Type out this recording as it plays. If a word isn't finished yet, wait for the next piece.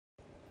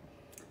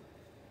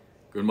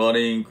Good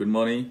morning, good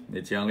morning.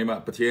 你讲你嘛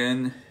ประเทศ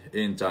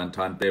อินจานท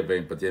านเตเว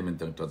งประเทศมัน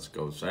ตั้งตัดส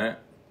กัดเส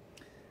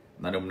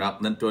นั่นนัก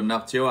นั่นตัวนั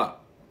กเชื่อ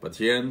ประเท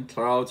ศเ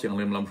ท้าเชียง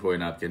ลิมลำพวย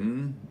นักกิน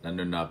นั่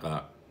นนัก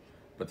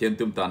ประเทศ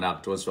ตุ้มตานัก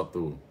ตัวสวัส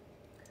ดิ์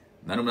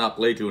นั่นนัก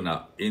เลี้ยงนัก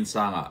อิน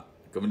สังอ่ะ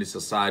คอมมิวนิส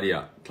ต์สายอ่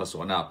ะทศ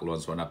วรรษนักล้วน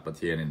สวรรค์ประเ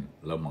ทศนี้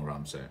ลำมังร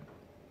ำเส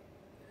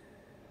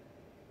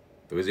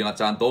ตัวจริงอา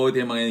จารย์โต้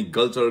ที่มันเป็น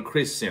cultural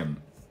Christian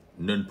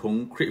นุ่นพง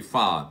คริ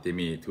ฟ้าที่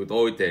มีทุกโต้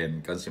เต็น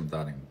กันสิมต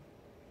าหนึ่ง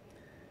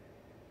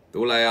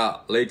ตัวลาย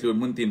เลี้ยง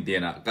มุนตินเตีย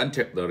นะกันเ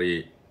ช็คดอรี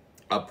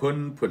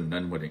พุ่น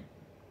นั่นหมดเอง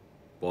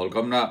พอลก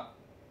ำนับ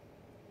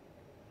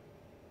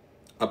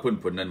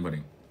พุ่นนั่นหมดเอ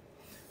ง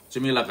จะ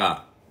มีลักษณะ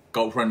เก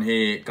าพันฮี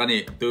กันนี่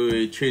ตัว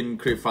ชิน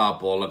คริฟ้า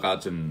พอลกา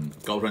จน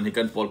เกาพันฮี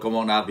กันพอลกำม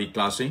องนักวิค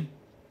ลาสซิ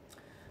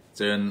จ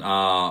น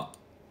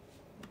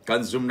กั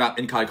นซุ่มนัก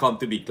อินคายคอม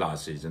ตัววิคลาส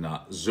ซิจนะ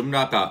ซุ่ม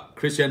นัก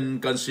คริสเตียน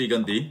กันซีกั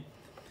นดี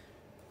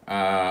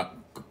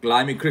ลา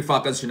ยมีคริฟ้า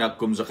กันสินัก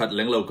กุมจะขัดเ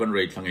ลี้ยงเรากันเ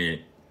รียกทั้งนี้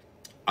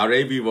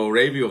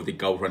review of the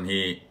government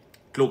he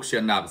kluk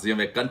sian nak ziam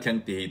ve kan thang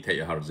ti thei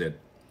har zet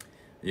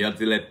yal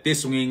ti le ti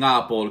sungi nga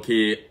pol khi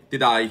ti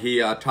dai hi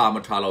a tha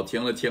lo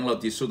thiang lo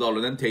ti su do lo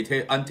nan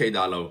thei an thei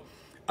da lo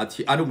a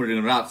thi anu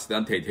ring rak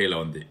stan thei lo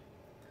ndi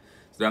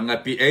zang nga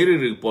pi ai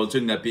ri pol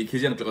chung nga pi khi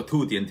jang ka thu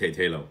tien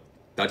thei lo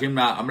ta thim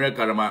na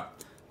america rama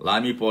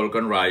lami pol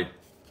kan rai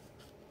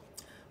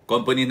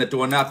company na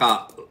tuana ka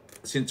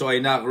sin choi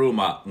nak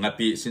ruma nga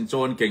pi sin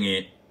chon kengi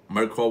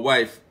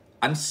microwave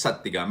อันสัต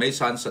ติกาไม่ใ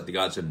ช่อันสัตติก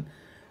าจน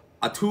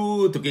อัทุ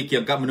ตุกิเกี่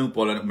ยงกับมนุษย์โป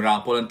แลนด์มราง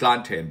โปแลนด์ตลาด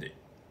เทนดิ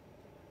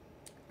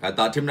แต่ต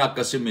าทิมนัก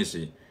ก็สิมิ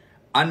สิ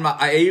อันมา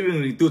ไอเรื่อง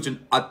ริตุจน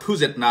อัทุ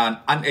เจ็ดนาน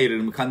อันไอเรื่อ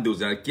งขันดู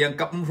จนเกี่ยง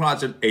กับมุรา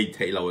จนไอเท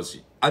ลาวสิ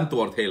อันตั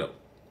วเทลาว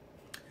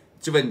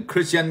จะเป็นค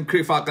ริสเตียนค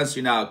ริฟ้ากัน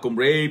สินะกุม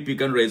เรปี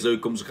กันเรซอย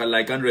กุมสกัดไล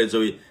กันเรซ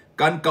อย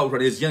การเก่าประ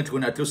เดี๋ยวยังทุ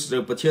นอัทุเซ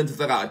ลประเทศที่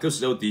ตระอัทุเซ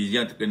ลตี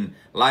ยังทุน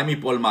ลายมี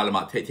โปลมาละม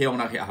าเทอง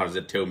นักเหาร์เซ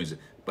เทลมิสิ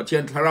ประเท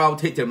ศทาราว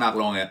เทนัก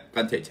ลอง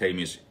กันเท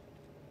มิสิ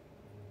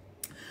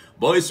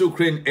บอยสุค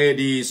รีนเอ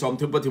ดีสม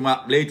ทุบปฐุมะ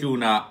เลตู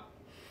นา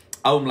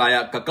เอามลาย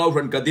กะเก้า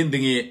พันกระดินดิ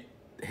งี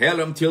เฮ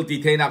ลัมทิลตี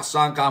เทนัก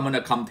สังกามัน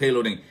คำเทโล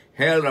ดิงเ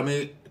ฮลัม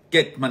เ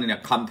ก็ตมันเนี่ย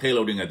คำเทโล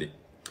ดิงอดี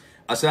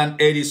อาศัย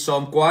เอดีส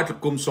มกวาด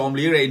กุมสม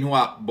ลีเรนหัว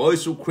บอย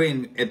สุครีน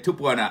เอทุบ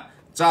วันน่ะ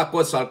จากกั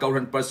วสัลเก้า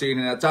พันปัสรีน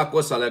ะจากกั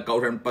วสัลเก้า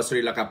พันปัสรี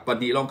ละกับป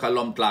นีลองคาล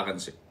อมตลากัน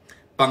สิ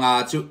ปังอา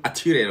จูอัจฉ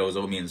ริยะเราจ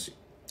ะมีนสิ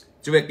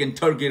จูเวกิน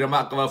ทุรกีรามา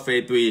กว่าเฟ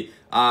ตุย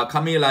คา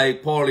มีไล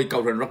พอลิเก้า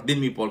พันรักดิน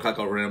มีพอลคาเ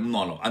ก้าพันมันน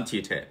อนหรออัน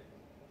ที่เท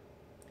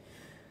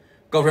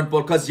ก็เป็นพ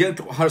ลคัสยัง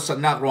ทุกฮาร์สัน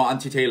นักรออัน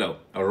ที่เทโล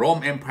โรม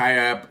เอ็มไพ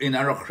ร์อิน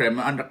อันรักเครม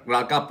อัน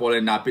รักกับโปแล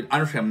นด์เป็นอั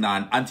นเครมนา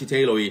นอันที่เท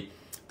โลอี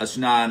อัศ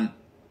นัน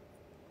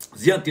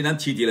ยังที่นั่น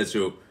ชี้ดีเลย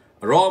สู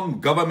โรม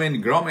government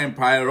โรมเอ็มไพ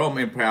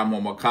ร์มอ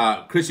งมาค่ะ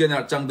คริสเตียน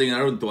จังดิ่ง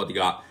รุ่นตัวที่ก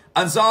า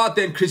อันซาเ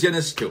ต็นคริสเตียน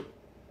สิทู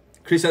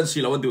คริสเตียนสิ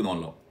ลาวันดูนอน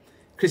โล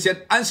คริสเตียน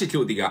อันสิทู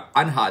ที่กา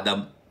อันหาด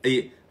ำไอ้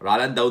ร้า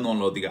นดาวนอน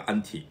โลที่กาอัน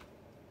ที่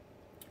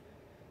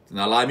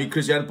นั่นลายมีค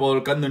ริสเตียนพอล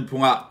กันนุนพุ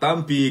งะตั้ม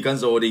ปีกัน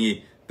โซดิ่ง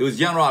ตัวอ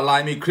ย่างเราลา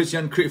ยมีคริสเตี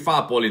ยนคริฟ้า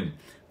พอลิน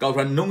เขา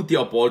พันนุ่งที่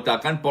อพอลตา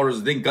กันพอล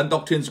ดิ้งกันด็อ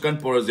กทรินส์กัน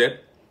พอลเซต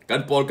กั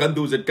นพอลกัน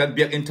ดูเซตกันเ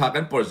บียกอินทา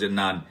กันพอลเซต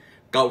นาน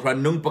เขาพัน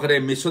นุ่งปกติ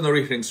มิชชันนา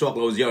รีริงสวกเ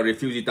ราเสียรี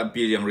ฟิวจีตั้ม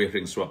ปียัง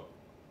ริงสวก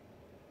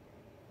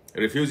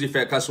รีฟิวจีเฟ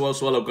คสว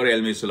กเราก็เรีย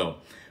ลมิสโล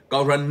เขา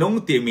พันนุ่ง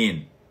ที่มิน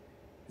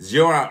เสี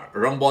ย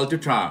รังบอลทุ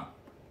กทาง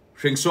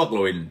ริงสวกเร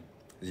าอิน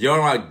เสี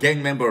ยแก๊ง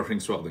เมมเบอร์ริง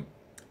สวกดิ้ง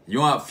เ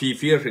สีย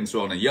ฟีริงส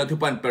วกดิ้งเสียทุก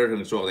ปันเปอร์ริ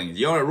งสวกดิ้งเ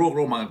สียรูป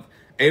มัง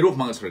รูป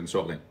มังสริงส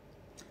วกดิ้ง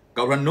เข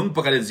าพันนุ่งป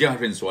กติเสีย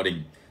ริงสวกดิ้ง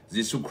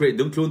จิสุครี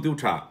ดึงคลุนตัว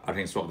ชา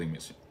ริงสวกดิ้งมิ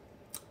ส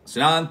ฉะ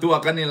นั้นตัว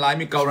กันนี่ลาย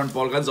มีเขาพันพ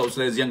อลกันจะเอาเ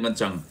สียงกัน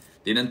จัง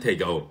ที่นั่นเทก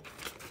เอา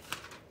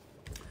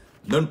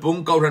นุ่นพุ่ง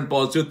เขาพันพอ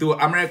ลจุดตัว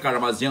อเมริกา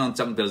มาเสียง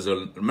จังเตอร์ซล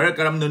อเมริก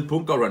านุ่นพุ่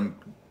งเขาพัน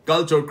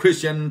culture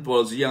Christian พอ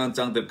ลเสียง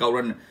จังเตอร์เขา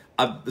พัน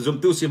จุ่ม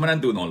ตัวสิมัน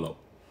ดูนอนเรา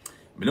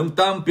ไม่ต้อง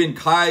ตั้งเป็น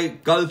ใคร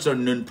culture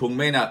นุ่นพุ่งไ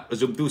ม่น่ะ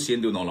จุ่มตัวสิ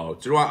ดูนอนเรา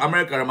จนว่าอเม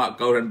ริกามาเ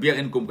ขาพันเบีย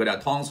อินกุมกระดาษ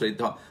ท้องสวย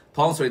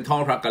ท้อง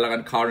รักกันละกั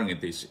นคาริง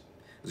ติสิ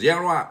เสียง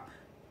ว่า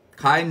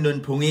ใครนุ่น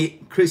พุ่งนี้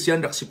คริสเตียน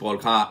รักสิพอล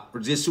ค่ะ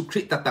เยซูคริ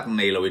สต์ตักใ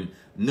นเราอิน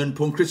นุ่น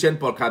พุ่งคริสเตียน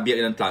พอลค่ะเบีย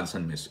อินทรานสั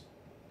นมิส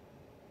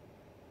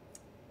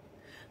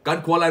การ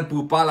ควาลันปู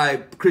ปาลาย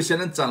คริสเตียน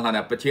นั้นจังหว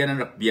ะประเทศนั้น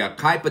รักเบีย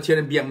ใครประเทศ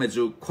นั้นเบียไม่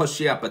จูโคเ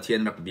ชียประเทศ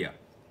นั้นรักเบีย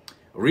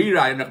รีไร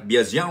นักเบีย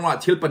ยังว่า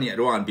ทิลปนี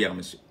ระหว่างเบีย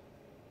มิส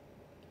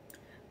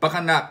ปะกั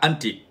นนักอัน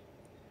ติ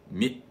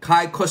มีใคร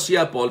โคเชีย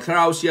พอลทร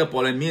าวเชียพอ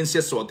ลมีนเสี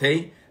ยสวดเท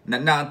นั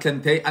นนางเทน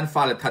เทอันฟ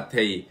าเลทัดเท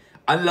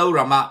อันเลว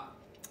ราม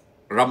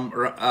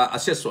อา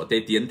เซียสวดเท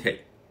ตีนเท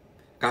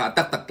ก็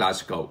ตักลาส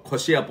เขาโค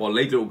เชียพอลเล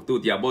ยลูกตัว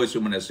เดียบอยสุ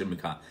มันสิมิ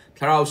ค่ะท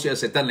ราวเชีย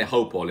เซตันเลยเฮา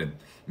พอล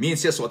มีน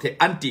เสียสวดเท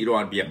อันติระหว่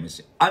างเบียมิส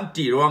อัน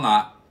ติระหว่าง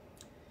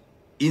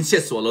อินเสีย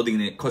สวดเราดิ้ง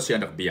เนี่ยโคเชีย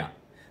นักเบีย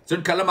จน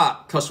คาลมา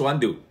ทศวรรษ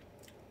ดู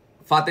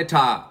ฟาเตธ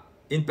า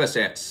อินเปเซ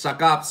ส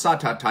กับซา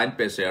ธาทานเป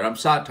เซรัม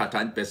ซาธาท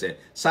านเปเซ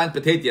สันปร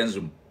ะเทศยัน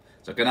ซุม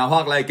จากการหั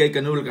กไล่เกยกั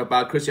นนูลกับปา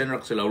คริสเตียนรั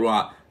กษาเราว่า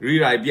รี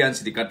ไรเบียน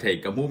สิติกัดเท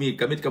กับมูมี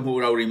กมิดกับมู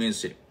เราริมิน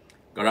สิ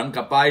กรัง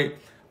กับไป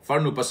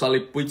farnu pasali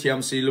puitiam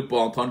si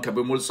lupong thon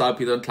kabumul sa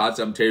pidon thla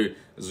cham the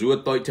zuat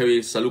toy thewi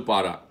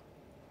salupara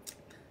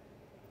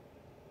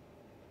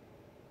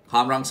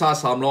hamrang sa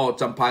samlo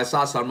champai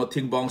sa samlo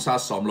thingbong sa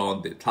somlo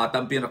thla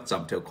tampin rak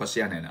cham the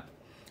khosia nena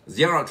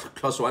zero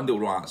close one do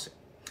ras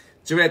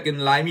chwekin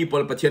laimi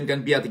pol pathian kan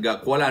bia tiga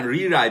kwalan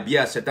ri rai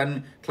bia setan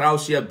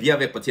klausia bia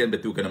ve pathian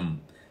betu kanam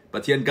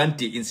pathian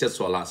ganti inset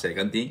sola se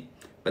ganti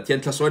pathian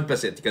thlaswan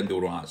paset kan do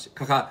ras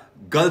kha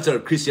culture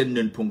christian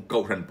nun phung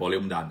kau ran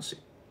polum dan se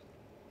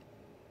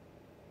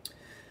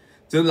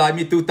จนลาย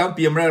มีตู้ตั้งเ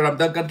ปียมเรื่องร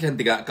ำดังกันแข่ง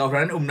ติกะเก่ารั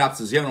นนักเ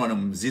สียงรอน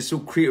จิสุ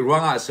ครีรั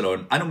งอาสลอน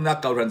อันนัก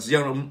เก่ารันเสีย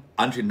ง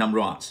อันที่นำ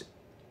รังอาส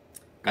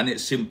กันนี่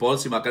ซิมพอล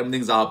สิมากัน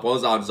ดิ้งซาพอล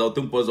ซาเจ้า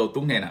ตุ้งพอลเจ้า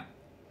ตุ้งเนี่ยนะ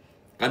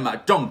กันมา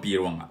จ้องปี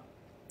รังอ่ะ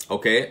โอ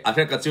เคอันแร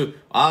กก็ชื่อ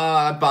อั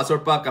นปาสอ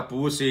ร์ปากับปู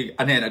สิ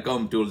อันนี้นะก็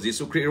มันจูจิ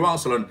สุครีรังอา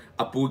สลอน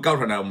อปูเก่า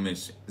รันอันมิ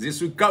สจิ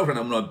สุเก่ารัน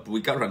อันนั้นปู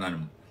เก่ารันอัน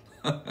นั้น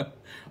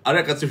อันแร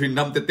กก็ชื่อ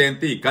น้ำเต็ม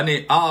ที่กันนี่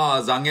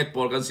จังเงตพ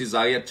อลกันสิ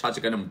จังเงตชาติ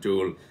กันมันจู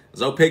เ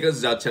จ้าเพกัน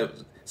จะ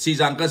สี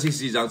จังก็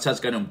สีจังชัด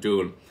กันน้ำจู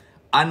ล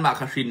อันมา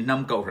คารินน้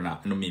ำเก่าขนาด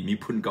น้ำมี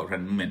พุ่นเก่าขนา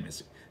ดเหมือนมิส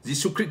จิ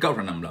สุคริเก่าข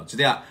นาดเราจุด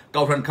เดียเก่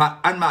าขนาด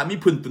อันมามี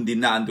พุ่นตุนดิ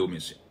นอันดูมิ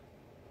ส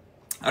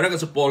อะไรก็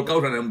สปอลเก่า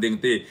ขนาดน้ำดิ่ง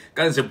ตี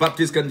กันจะบัพ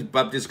ติสกั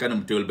นน้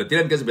ำจูลเบติ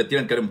ลันกันจะเบติ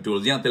ลันกันน้ำจูล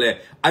ยังแต่เลย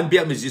อันเบี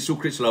ยมิสจิสุ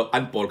คริสเราอั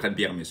นปอลกันเ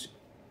บียมิส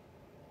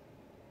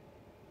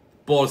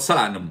ปอลสล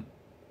านุม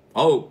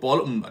ปอล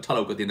ถ้าเร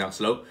าก็ตินักส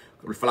โล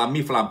ฟลาม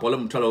มีฟลามปอล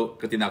ถ้าเรา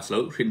ก็ตินักสโล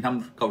รินท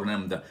ำเก่าขนาด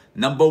น้ำแต่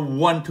number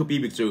one to be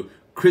big to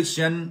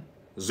Christian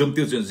zoom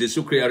tiêu chuẩn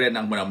Giêsu Christ ở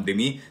năng mram ding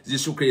mi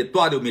Giêsu Christ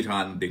toa do mi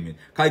than ding mi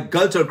khai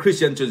culture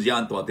Christian chun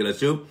jian toa tila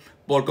chu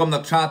Paul kom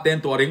nak cha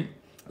ten toa ring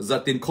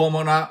zatin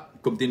khomona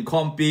kum tin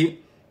khompi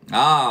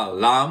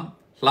lam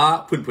hla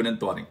phun an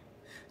toa ring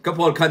ka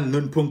Paul khan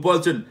nun phung Paul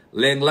chun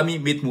leng lami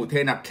mit mu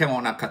the nak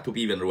kheng nak khat tu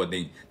pi ven ro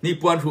ding ni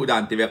puan thu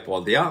dan ti vek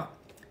Paul dia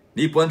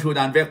ni puan thu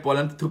dan vek Paul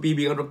an tu pi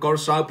bi kor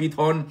sa pi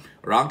thon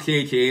rang khe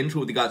chen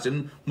thu ti ga chun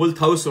mul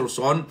thau sor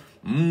son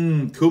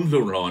thum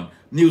lun lon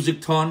music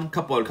tone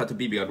ขับปอลขัด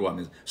บีบีกันรวม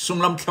นี่สุ่ม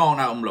ลำแข้ง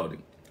น่าอมหลอด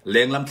เ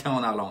ลี้ยงลำแข้ง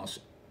น่าลองสิ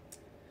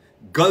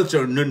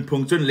culture นุ่นพุ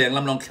งจนเลี้ยงล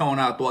ำลองแข้ง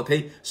น่าตัวเท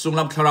สุ่ม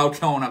ลำคราวแ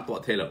ข้งน่าตัว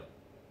เทเลย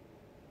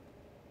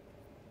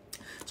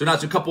จนน่า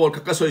จะขับปอลขั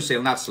ดก็สวยเสีย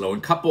งนักสโลน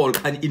ขับปอล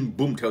ขันอิน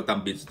บูมเท่าตาม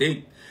บิสติ้ง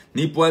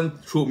นี่ปวน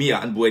ทูมี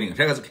อันบวยนิ่งเ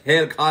รียกว่า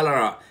hair color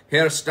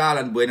hair style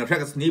อันบวยนิ่งเรีย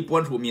กว่านี่ปว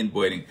นทูมีอันบ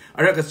วยนิ่ง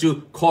เรียกว่าจู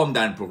คอม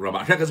ดันโปรแกรม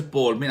เรียกว่าป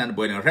อลมีอันบ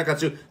วยนิ่งเรียกว่า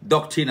จูด็อ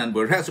กทรีนอันบว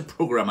ยเรียกว่าโป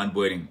รแกรมอันบ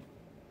วยนิ่ง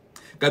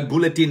กันบู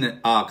เลติน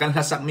กัน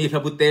ฮัสักมีระ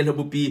บุเตระ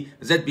บุปี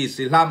เจ็ดปี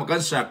สิลามากั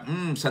นสัก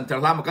สันท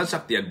รามากันสั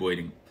กเตียนบวย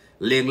นิ่ง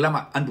เลี้ยงละม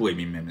าอันบวย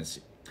มีเมมสิ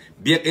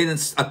เบียกเอ็น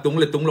อัดตรง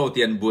เลยตรงโลเ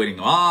ตียนบวยนิ่ง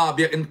เ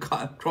บียกเอ็น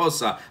ครอ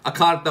สอาค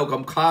าร์เต้าค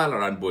ำคาร์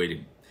รันบวยนิ่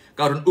ง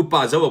การอุป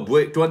าเจ้าบว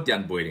ยจวนเตีย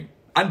นบวยนิ่ง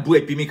อันบวย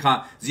ปีมิคา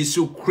จิ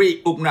สุครี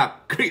อุกนัก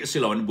ครีสิ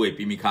ลอนบวย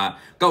ปีมิคา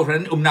เกาเร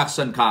นนัก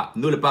สันคา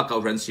นุลปะเกา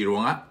เรนสิรว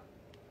ง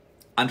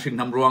อันชิง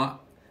ทำรวง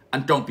อั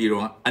นจองปีร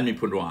วงอันมี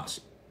พลรวงสิ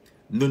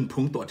นุน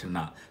พุ่งตัวชน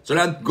ะฉะ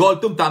นั้นกอล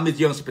ตุ้มตามมิจ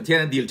ยังสเปเทีย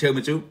นดีลเทอร์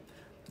มิจู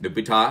เด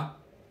ปิทา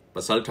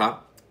ปัสสัลทา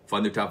ฟั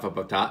นุทาฟัป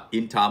ทาอิ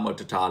นทามอ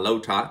ตทาเลา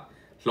ทา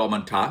ลอมั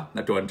นทาน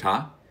าตวนทา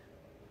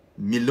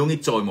มิลุงอิ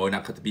จอยมอยนั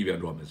กขัตบีเบียน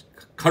รวม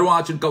คารวา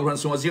จุนเกาลัน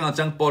สงฆ์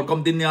จังปอลคอม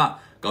ดินเนี่ย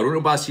การุณ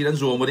บาสีนัน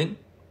รวมดิ้ง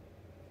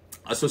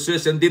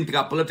association ดินที่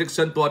กับ politics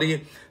ตัวนี้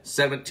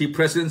secretary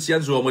president ยั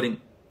นรวมดิ้ง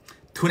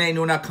ทุนไอ้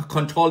นู่นนัก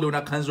control ดู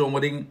นักขันรวม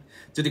ดิ้ง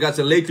จุดที่การจ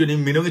ะเล่นจุดนี้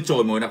มินุงิจอ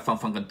ยมอยนัก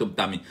ฟังกันตุ้ม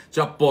ตามีจ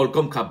ะปอลค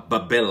อมขับบา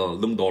เบล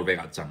ลุงดอลเว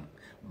กัจัง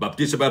บัพ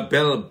ติสบาเบ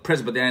ล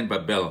presbyterian บา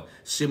เบล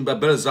ซิมบา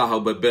เบลซาฮา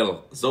วบาเบล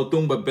เจ้าตุ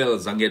งบาเบล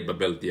จังเกตบา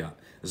เบลเตีย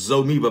เจ้า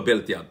มีบาเบล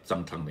เตียจั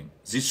งทั้งมิง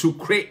จิสุ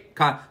ครี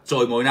ข้าจอ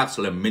ยมอยนักส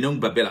เลมมินุง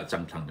บาเบลจั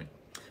งทั้งมิง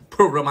โป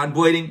รแกรมอันบ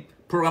วยดิ้ง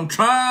โปรแกรมท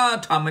รา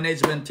ทำ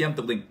management เทียม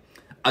ตุ้งดิ้ง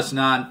อาสน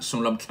านส่ง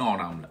ลำแข้ง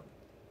น้ำแล้ว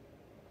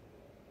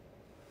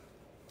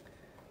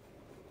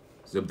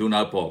จำตัวน่า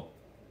พอ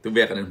ตัวเว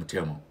กันนั่นเที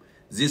ยม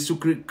จิสุ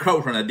ครีเข้า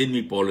ขนาดดิน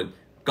มีพอล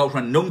เข้าขน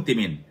าดนุ่งติ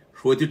มิน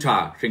ช่วยทุชา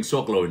เชิงสว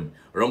กลน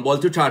รองบอล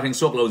ทุชาเชิง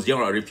สวกลนยัง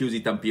เรา refuse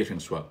ตั้มเปียเชิ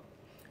งสวก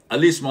อ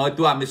ลิสมอย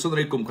ตัวมิสุน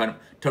ริกุมขัน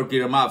ทร์กี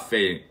รามาเฟ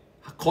ย์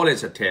คอลเล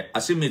จเทอา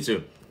ซิมิจู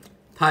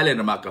ไทยแลนด์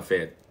รามากาเฟ่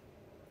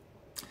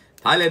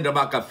ไทยแลนด์ราม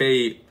ากาเฟ่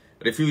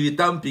refuse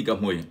ตั้มปีกับ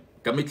มวย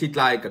กับมิคิดไ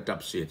ล่กับจับ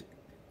เสีย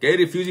แก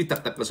refuse ตัก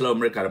ตักกับสโลอเ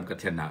มริการามกัท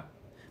เทนา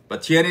ปัจ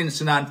เจียนินส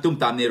นานตุ้ม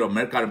ตามนี่รอเม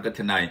ริการามกัทเ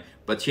ทนาย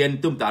ปัจเจียน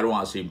ตุ้มตารุอ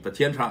าซิมปัจเ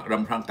จียนร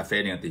ำพรังกาเฟ่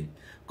เนี่ยตี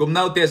กุมน่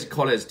าเตสค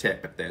อลเลจเท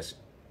กับเตส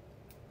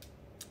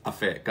อาเ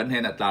ฟ่กันเห็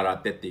นอัตรา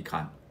เตติขั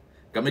น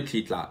กับมิคิ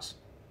ดลาส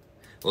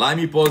ลาย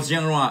มีโพสยั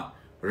งว่า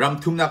ร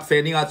ำทุ่มนักเฟ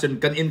นี่อาจจะ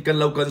กันอินกัน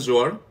เรากันซั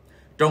ว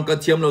ตรงกัน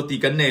เทียมเราตี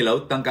กันเนเรา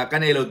ตั้งกัน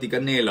เนเราตีกั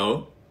นเนเรา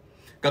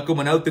ก็กุ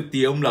มันเอาตึกเ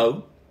ตียมเรา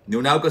หนู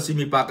นาวก็สิ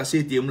มีปากก็สิ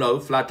เตียมเรา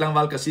ฟลาตลัง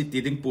วัลก็สิตี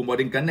ดิ้งปูมอ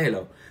ดิ้งกันเนเร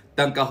า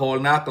ตั้งกันฮอล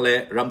นักเลย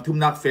รำทุ่ม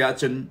นักเฟอาจ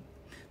จะ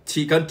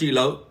ที่กันที่เร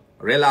า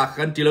เรลา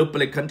กันที่เราเป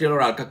ลือกกันที่เรา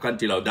ราดกัน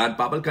ที่เราดัน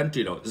ปาบลกัน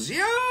ที่เราเสี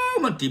ย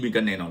มันที่มี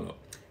กันเนเรา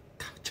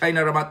ใช้น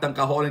ารมาตั้ง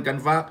กันฮอลกัน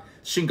ฟัก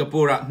สิงคโป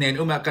ร์เนน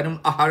อุมากัน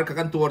อาหาร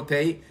กันตัวเท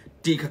ย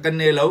ตีกัน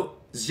เนเรา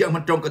เสียงมั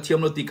นตรงกับเทียม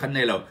เราตีกันเน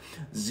เรา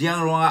เสียง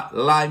ว่า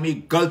ลายมี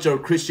culture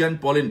Christian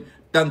พอลิน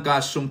ตั้งกา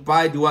รสุ่มไป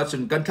ดูว่าจ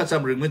นกันทัศ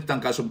น์เรื่องมิตั้ง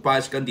การสุ่มไป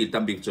กันดี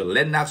ตั้มบิ๊กจนเ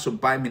ล่นนักสุ่ม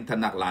ไปมินท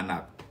นักลานั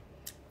ก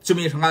จะ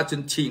มีทางจ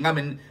นฉีงา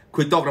มิน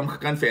คุยตอกร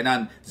ำกันเฟนัน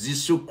ยิ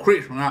สุคริ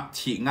สต์งา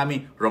ฉีงามิ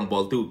รองบอ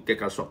ลตูเก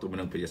กาสอกตูมั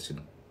นงเปียสิน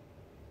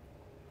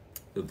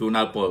ตัว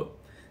นักบอล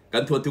กั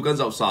นทัวร์ทุกัน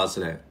จะสาส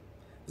เลย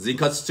จิง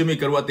คัดจะมี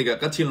กระวัติกะ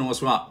กัดชิลง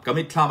สวะก็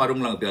มีทามารุง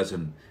หลังเตียจ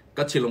น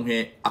กัดชิลงเฮ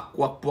อัก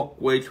วักปวก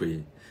เวทุย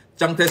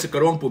จังเทสก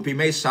ระวงปุ่มพิไ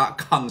ม่สะ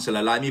ขังสล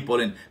ะลายมีโพ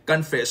ลินกั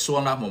นเฟสส่ว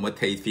นละหมดเ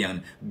ทียเฟียน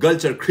กัล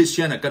เจอร์คริสเ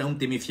ตียนกัน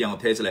ติมีเฟียง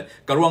เทสเลย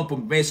กระวงปุ่ม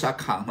ไม่สะ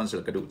ขังมันส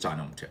ละกระดูกจา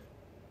นงเท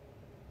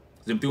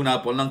จิมตูนา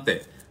โพลังเต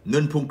นุ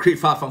นพุ่งคริ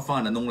ฟ้าฟัง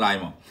นั่นนุ่งลาย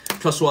มั้ง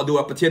ทศวรรษดู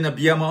ประเทศน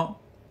บียมั้ง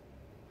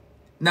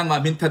นั่งมา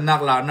มินทนั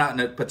กลานะใ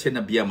นประเทศน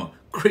บียมั้ง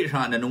คริส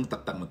ต์นั่นนุ่งตั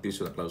กมันติ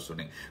สุดเราสุด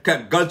นี่แค่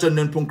กัลเจอร์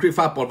นุนพุ่งคริ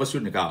ฟ้าปอลวัสุ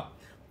นิกา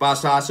ภา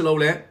ษาสโล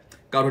เล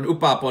การุณอุ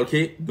ปาปอล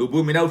คีดูบุ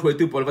มินาช่วย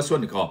ตุปอลวัสุ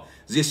นิกา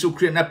ยิสุค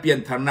ริสต์นับเพียง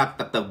ทานัก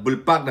ตักบุล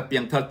ปักนับเพีย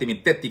งทาร์ติมิ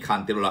เตติขัน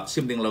เตโรละซิ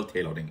มดิงเราเท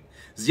โลดิง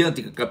เจียง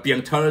ติกับเพียง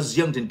ทาร์เจี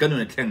ยงตินกันนุ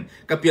นแข่ง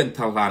กับเพียงท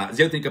าร์ลานะเ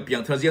จียงตินกับเพียง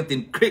ทาร์เจียงติน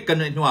คริสกัน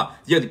นุนหัว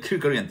เจียงตินคริส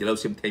กันนุนที่เรา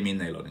ซิมเทมิน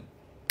ในโลดิง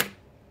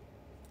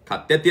ขัด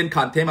เตียน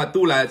ขันเทมา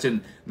ตู้ลายจน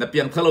นับเพี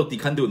ยงทาร์เราติ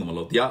ขันดูนมาโ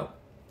ลเดียว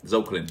เจ้า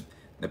คลิน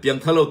นับเพียง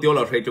ทาร์เราเดียวเร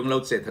าใช้จงเรา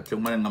เสร็จทัดจง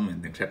มันงำเหมือน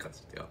เด็กแค่ขัด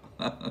เดียว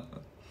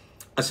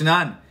อาศัย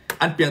นั้น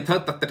อันเพียงเท่า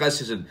ตักตะการ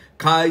สิ่ง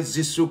ใคร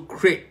ยิสุค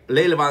ริสต์เล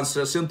ววันเ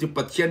สียงที่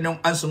ปัจเจียนน้อง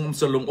อันสงบ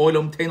สลงโอยล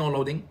มเทนโล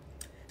ดิง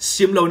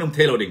ซิมเราน้ำเท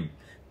โลดิง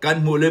การ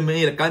มูล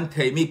มีและการเท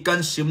มีการ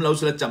ซิมเรา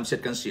สละจำเสร็จ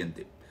กันเสียน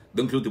ติ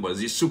ดังครูที่บอก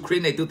ยิสุคริส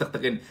ต์ในตัวตักตะ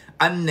กัน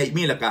อันใน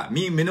มีละกะ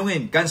มีเมนูเงิ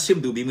นการซิม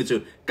ดูบีมือจู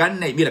การ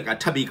ในมีละกะ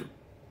ทับบี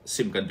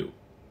ซิมกันดู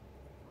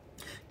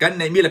การใ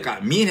นมีละกะ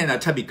มีเนี่ยนะ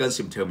ทับบีกัน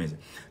ซิมเทอร์มิส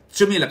จ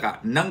ะมีละกะ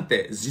นั่งแต่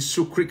ยิ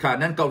สุคริสต์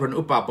นั้นเขาเรียน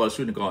อุปาปอล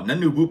สุนิกรนั้น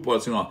นูบุปอล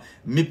สุนิกร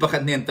มีประกั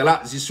นเนียนตละ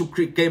ยิสุค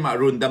ริสต์เกมา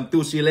รุนดำตู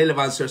สีเล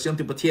วันเสียง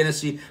ที่ประเทศนั้น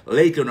สิเ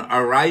ล่กุนอะ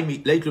ไรมี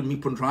เล่กุนมี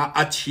พุนทราอ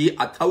าชี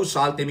อัฐาวส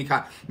าลเตมิค่ะ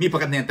มีประ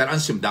กันเนียนตละอัน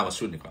ซิมดาว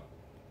สุนิกร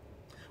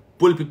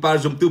ปุลปิปา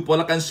ร์จุมตูปอ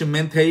ลกันซิมเม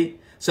นเทย์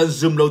สัน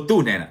ซุมเราตู้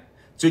เนี่ยนะ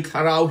จุดคา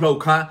ราวเรา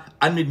ค่ะ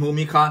อันมิดมู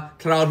มีค่ะ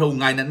คาราวเรา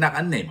ไงนั่นนัก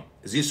อันไหนมั้ง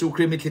ยิสุค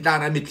ริสต์มีทิตา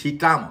นะมีทิ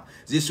ตามั้ง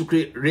ยิสุคริ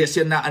สต์เรียเซี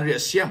ยนนะอันเรีย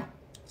เซียมั้ง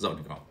จอ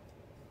นิกร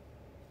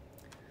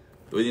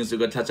ตัวยิ่งสุด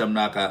ท้ายจำ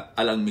นักอ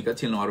ลังมีกั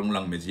ชินลงอารมณ์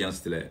ลังเมจิอันส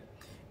ติเล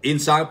อิน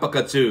สายปาก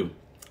จู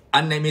อั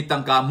นในมีตั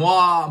งกามั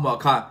ว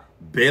ค่ะ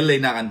เบลเลย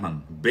นักอันมัง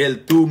เบล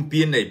ตูมพิ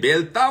นเนเบล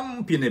ตัม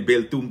พินเนเบ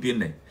ลตูมพิน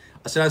เน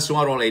อาศัยสว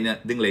ารอลเอง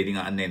ดึงเลยดึง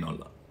อันเนนอล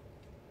ละ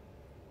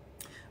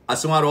อา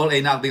ศัยสวารอลเอ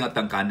งนักดึง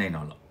ตังการเนน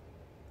อลละ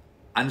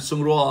อันสุง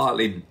รอ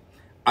ลิน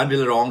อันวิ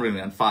ลร้องเรื่อง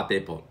อันฟาเต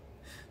ปอล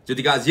จุด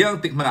ที่กาเจียง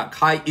ติกมันใค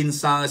รอิน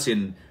สางสิน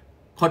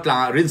ขดลา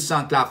รินสั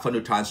งกลากฟั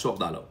นุทานสวก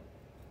ดาล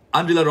อั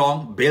นวิลร้อง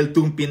เบล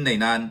ตุมปินใน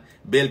นั้น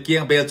เบลเกีย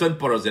งเบลจน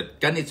ปรเจต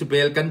กันอิจเบ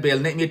ลกันเบล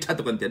ในมีทัด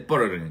ตุกันเต็ดปร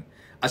เรื่อง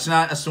อาศั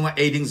ยอาศัยเ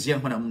อดิ้งเสียง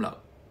มันอุ้มเรา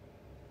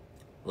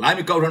หลาย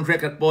มีเขารันเฟร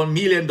กัดปอน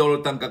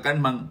$1,000,000ตั้งกัน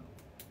มัง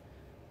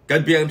กั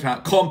นเพียงท่า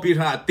คอมพิวเ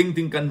ตอร์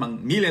ติ้งกันมัง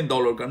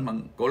$1,000,000กันมัง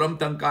กอลัม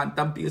ตั้งการ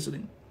ตั้มปีสุด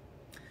นึง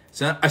ฉ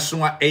ะนั้นอาศั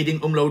ยเอดิ้ง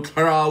เราท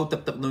ราวตั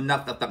กนุนั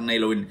กตักใน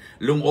โลวิน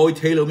ลุงโอยเ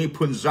ทโลมี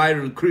พุนใจ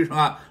รุนครีฮ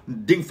ะ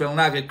ดิ้งเฟล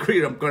นักครี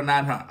รำกระนา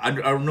นฮะอัน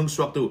อารมณ์นุ่งส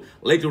วกตัว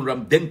เล็กจนร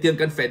ำเด้งเตียน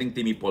กันเฟดิ้ง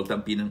ที่มีพอลตั้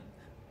มปีนึง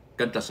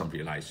กันตัดสัมผั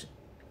สไลซ์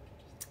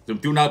จุด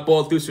ที่น่าพอ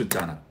ตัวสุดจ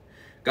านะ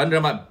กันร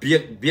ำมาเ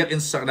บียกอิ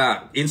น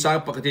สัก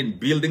ปกติ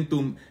บิลดิ้ง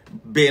ตุ่ม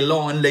เบล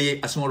อนเลย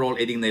อาศัยโรลเ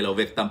อดิ้งในโลเว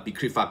กตั้มปีค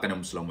รีฟ้ากันน้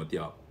ำสลองหมดย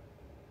าว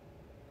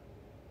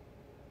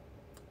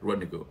รวน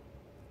นี่กู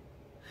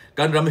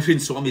กันรำไม่ฟิน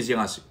สวามิเซีย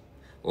งอาศิ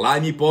ลาย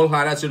มีพอลหา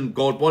ราชนก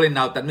อลพอล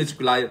น่าตัดมิส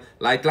กุ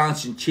ลายกลาง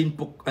ชิน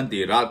ปุกอัน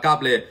ที่รัลกับ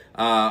เลย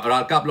รั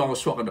ลกับลอง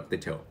สวกกันดับเต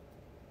เทล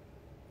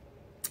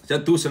ฉั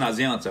นตู้สนาเ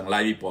ซียงจังลา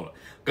ยมีพอล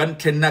กัน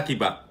เข็นนักกี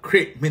ฬาค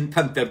ริสมิน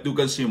ทันเตอร์ตู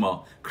กันสิมา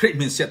คริส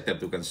มินเซตเตอร์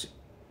ตูกันสิ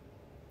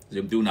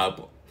จิมดูน่าพ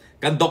อ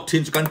กันด็อกทิ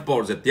นกันพอ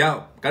ลเจ็ดยาว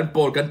กันพ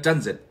อลกันจัน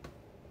เจ็ด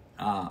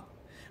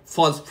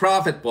false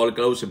prophet พอล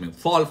ก็รู้สึกมั้ย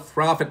false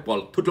prophet พอล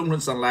ทุกตรงนั้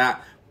นสังละ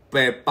เป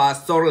ปปาส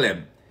โตรเลม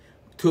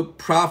ทุก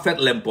prophet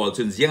เลมพอลจ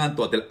นเสียงอัน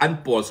ตัวเตลอัน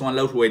พอลส่วนเ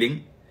ราถวยดิ้ง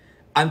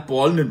อันพอ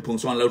ลหนึ่งพุ่ง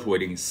ส่วนเราถวย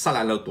ดิ้งส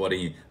ลัดเราตัวดิ้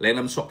งแรง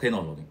น้ำซอกเทนอ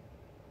ลดิ้ง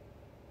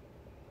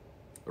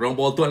รอง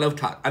บอลตัวเรา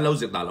ถักอันเรา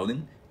เจ็ดดาวเราดิ้ง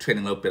เทรน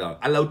นิ่งเราไปแล้ว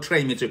อันเราเทร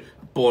นมีจุด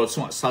พอล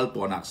ส่วนสัลตั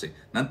วนักสิ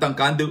นั้นตั้ง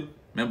การดู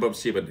member of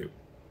 7 ดู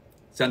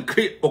ฉันค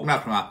ริสอกนัก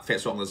นะเฟ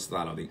สวอลสต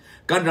าร์เราดิ้ง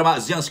การระบาด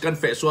เสียงสกัน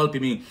เฟสวอลพิ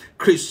มี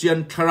คริสเตียน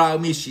ทรา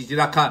มีสิจิ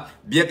รัก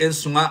เบียกเอ็น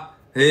สุงะ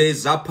เฮ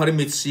ซับพาริ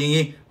มิตสิง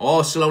ห์โอ้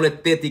สลาวเลต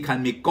เตติคัน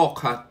มีก๊อก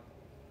ค่ะ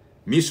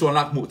มีส่วนห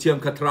ลักหมู่เทียม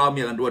คาทรา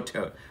มีอันรวดเธ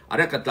ออะไ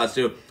รกันตัด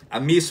สิ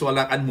มีส่วนห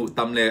ลักอันหมู่ต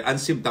ำเลยอัน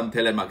ซิมตำเท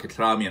เลมาคาท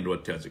รามีอันรวด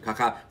เธอสิ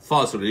ค่ะ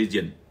false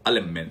religion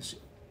elements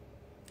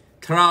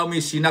ทรามี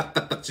สินัก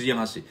ตักเจีย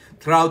งสิ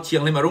ทราเชีย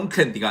งเลยมารุ่งเ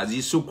ข็นติกายิ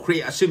สุคริ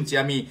อาซิมเจี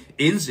ยมี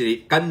อินสิ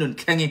กันนุน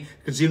แข่ง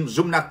จิม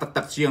ซุมนัก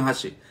ตักเจียง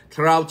สิท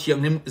ราเชียง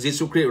นี่ยิ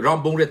สุคริร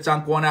ำบงเรจัง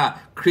กวนา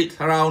คริท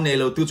ราเนี่ยเ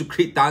ราตุจุค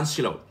ริตัน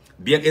สิเรา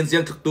เบียกเอ็นเซีย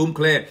งทุกตุ้มเค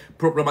ลโ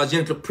ปรแกรมเซีย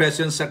งทุก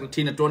president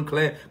secretary ในตัวเคล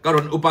กา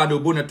รุณอุปาดู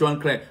บุญในตัว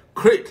เคล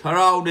คริทร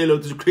าวเนี่ยเรา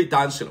จะคริ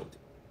ตันสิเรา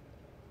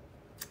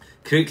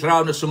คริทราว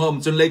เนี่ยสงบ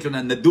จนเล็กจน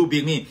นั้นดูบี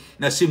มี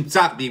น่ะซิม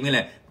จักบีมีเล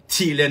ย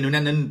ที่เล่นนู่น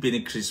นั่นเป็น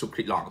คริสต์ค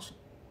ริสต์ลอง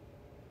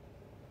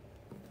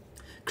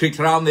คริต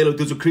ราวในเรา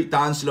ดูจุคริต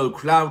านสิเรา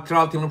ครา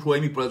วที่เราพรวย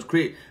มีประค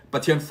ริปะ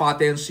เทียนฟาเ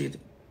ตนสิ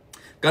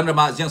กันระ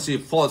มายังสิ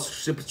false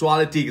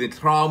spirituality กัน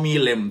ทราวมี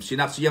เล่มสิ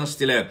นักยังส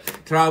ติเล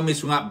ทราวมี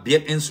สุงะเบีย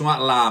ดเอ็นสุงะ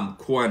ลาม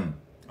ควร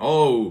โอ้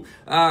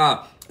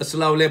ส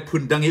ลาวเล่พุ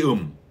นดังอี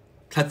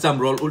ถ้าจ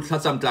ำรอลอุลถ้า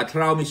จำตาท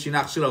ราวมีสิ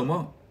นักสิเรามั้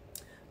ง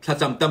ถ้า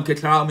จำตั้มเค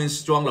ทราวมีส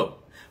จวงเรา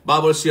บา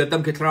เบิลเสียตั้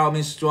มเคทราว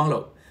มีสจวงเรา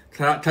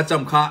ถ้าจ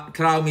ำข้าท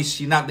ราวมี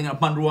สินักdengan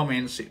มันรัวเม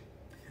นสิ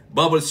บ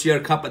าเบิลเสีย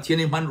ข้าปะเทีย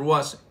นมันรัว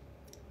สิ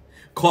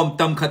คอม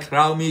ตำขัดเร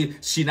ามี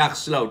สินัก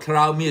สลาวเร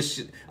ามี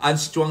อัน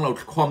สจวงเรา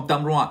คอมต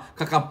ำรัว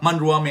ข้ากับมัน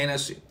รัวเมน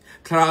สิ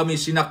เรามี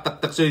สินัก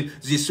ตัก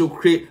ยิสุค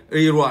ริ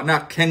รัวนั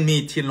กแข่งมี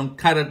ทินลง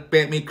คาร์ดเป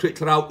กมีคริ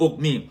เราอก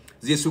มี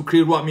ยิสุคริ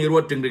รัวมีรัว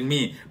จึง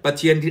มีปะเ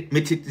ทียนมิ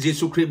ทิยิ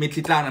สุคริมิ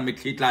ทิลานะมิ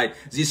ทิลาย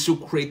ยิสุ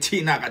คริที่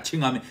นักชิ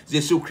งามียิ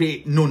สุคริ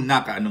นุนนั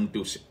กนุง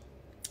ตุสิ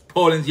พ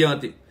อเล่นยัง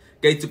ติ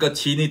แกจุก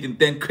ชีนี่ตินเ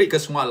ต้นคริก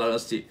สงาลา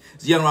สิ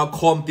ยังเราค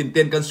อมตินเ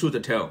ต้นกันสู้จ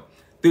ะเท่า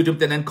ตัวจุดเ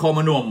ต้นนั้นคอม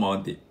มันนัวมอน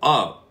ติ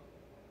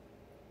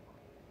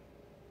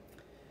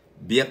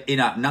เบียกอิ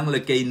นะนั่งเล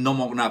ยเกยน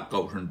มอกนักเก่า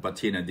หันปะเ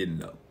ทียนดิน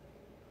แล้ว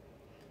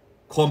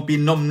คอมปี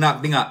นมนัก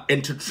ดิ่ง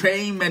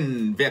entertainment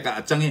เบียก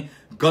จังงี้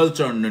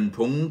culture นึ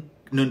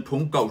นพ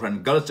งเก่าหัน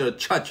culture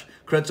church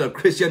culture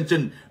Christian จ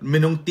นมิ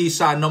นุงตีส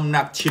านม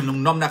นักชินลง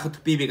นมนักทุ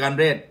กปีเบียกัน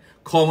เร็ด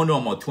คอมนัว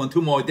หมดทวนทุ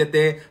กโมยเต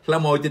ะละ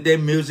โมยเตะ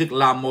music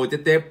ลามโมย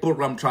เตะโปรแก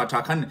รมทรา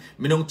ขัน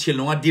มินุงชินล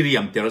งดิเรีย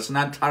มเตอร์ส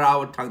นันทาราว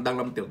ทางดัง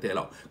ลำเตียวเร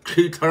าค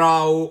รีทารา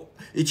ว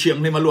อีเชียง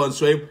ในมาล้วน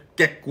สวยแ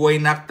กะกวย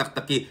นักต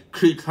ะกี้ค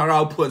รีทารา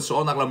วเพื่อนสอ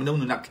นนักเรามินุง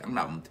นักแข่งน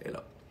ำเทเร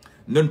า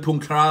นุนพง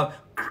ทรา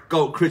เก่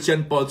าคริสเตียน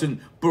ปอลจน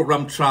โปรแกร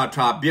มทร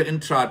าเบียกอิน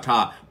ทรา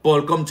ปอล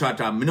กอมท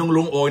รามินุงล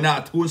งโอยนะ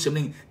ทูนเสม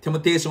นิงเทม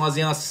เตสงอาเซี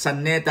ยสัน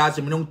เนตาจะ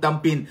มินุงตัม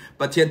ปิน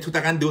ประเทศทุก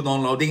การดูนอง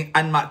เราดิ่ง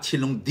อันมาชิ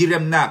ลงดิเร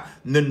มนัก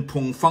นุนพ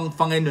ง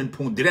ฟังไอ้นุนพ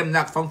งดิเรม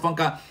นักฟัง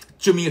ก็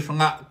จุมีฟั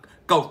ง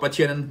เก่าประเท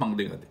ศนั้นฟัง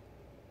ดิ่งกัน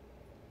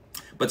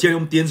ประเทศ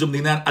เตียนจุม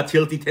ดิ่งนั้นอาทิ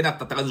ตย์ที่เทนัก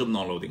ตักกันจุมน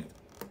องเราดิ่ง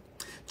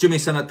จุมี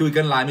สนับตุย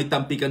กันลายมีตั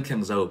มปีกันแข่ง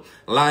เจ้า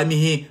ลายมี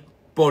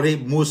พอที่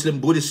มุสลิม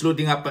บูดิสต์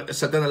ดิ่ง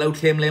สัตว์นั้นเราเ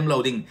ข้มเล่มเรา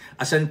ดิ่ง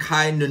อาศัยใคร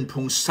นุนพ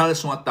งซัล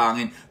สวัสต่างเ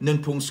งินนุน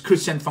พงคริ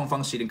สเตียนฟั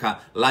งสิดิ่งค่ะ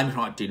ลายมีคว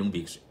ามจีนง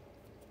บิกส์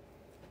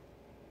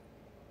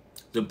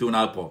จุดตัวน่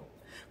าพอ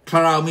ถ้า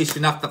เรามีสิ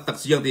นักตัก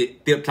เสียงที่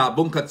เตียบขา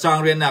บุ้งขัดจาง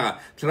เรียนนัก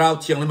ถ้าเรา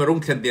เชียงเลยมารุ่ง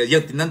เทียนเดียยั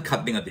งที่นั้นขัด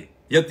ดิ่งติ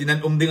ยังที่นั้น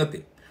ดิ่งติ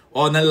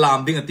นั้นลาม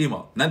ดิ่งติ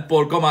มั้งนั้นปอ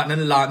ลก็มานั้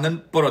นลามนั้น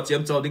ปอลเจีย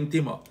มเจ้าดิ่งติ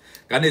มั้ง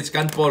การนี้ก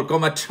ารปอลก็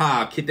มาชา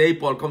คิดได้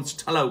ปอลก็มา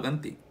ชาเรากัน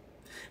ติ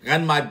กั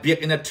นมาเบียก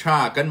อินทรา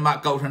กันมา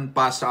เก่าทันภ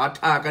าษา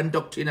ท่ากันด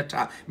อกทินทร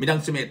ามีดัง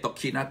สมัยตก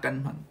ขีนักกัน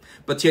มัน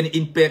ประเทศอิ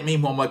นเปกมี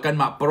หัวมากัน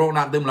มาโปร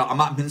นักเดิมเราอา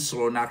มามินสโ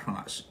ลนักทั้ง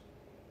นั้น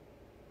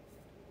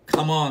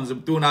come on จุด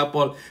ตัวน่าพ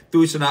อตั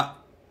วชนะ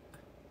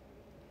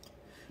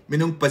มิ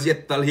นุงปัจจัย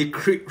ตัลฮิค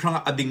ริทั้ง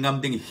อดิ่งงาม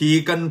ดิ่งฮี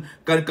กัน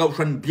เก่า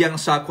ทันเบียง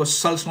สาข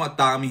สัลสมา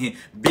ตามี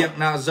เบียก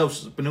น่าเจ้า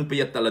มินุงปัจ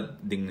จัยตัล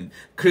ดิ่ง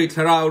คริท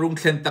รารุ่งเ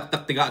ทนตัก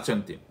ติกาจั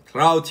นติเ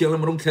ราเที่ยว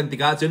มารุ่งเทนติ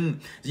กาจน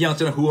ยังจ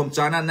ะหัวมจ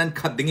านันนั้น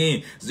ขัดดิ่ง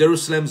เยรู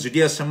ซาเล็มจูเดี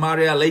ยสมาเ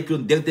รียไลกุ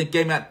นเดียงเต็งเก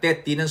มเต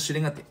ตีนันสิ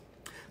งห์ติ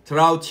เร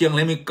าเที่ยวเล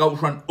ยมีเก่า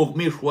ทันอก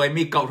มีรวย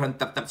มีเก่าทัน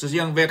ตักจะ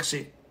ยังเวกซิ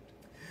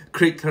ค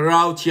ริทเร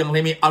าเที่ยวเล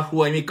ยมีอัลร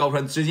วยมีเก่าทั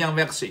นจะยังเ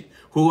วกซิ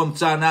หัวม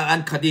จานันอั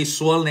นคดีส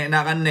วลเนนั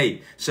กอันนี้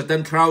สตั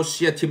นเราเ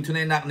สียทีมทุนเน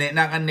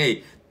นักอันนี้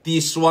ตี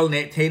สวลเน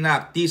เทนั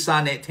กตีซา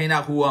เนเทนั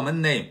กหัวมัน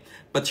เน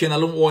ปัจเจน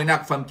ลงโอยนั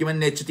กฟังกิมัน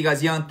เนจุดที่กา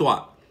ยังตัว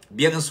เ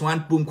บียกันสวรร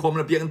ค์ปุ่มคมแ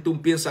ละเบียกันตุ้ม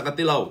เปียนสัก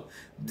ติเรา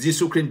ยิ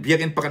สุครินเบีย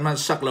กันประกันมัน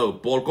สักเรา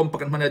ปอลคมประ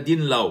กันมันดิ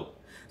นเรา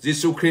ยิ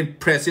สุคริน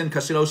เพรสเซนค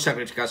าสิเราสัก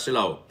ริคาสิเร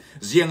า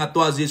เสียงตั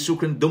วยิสุ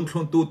ครินดุมทุ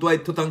นตัว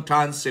ทุตังท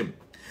านซิม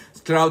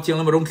เราเที่ยงเ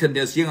รามาลงเขียนเ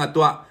ดียเสียง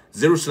ตัว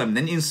เยรูซาเล็ม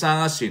นั้นอินซา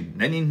งสิน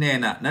นั้นอินเน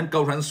น่ะนั้นเกา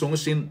หันสง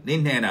สินอิ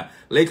นเนน่ะ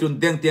เล็กลุน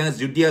เดียงเตียง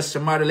จูเดียส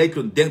มาร์เล็ก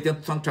ลุนเดียงเตียง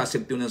ทั้งทราสิ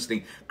บตัวนั้นสิ่ง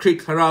คริก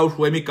เราร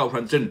วยมีเกาหั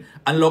นจน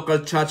อัน local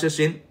church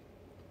สิน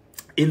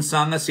อิน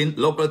สังสิน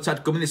local church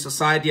community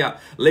society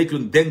เล็กลุ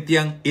นเด้งเตี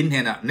ยงอินเฮ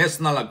น่ะ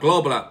national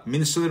global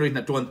ministry น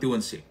ะตัวนี้วั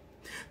นสิ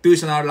ตัว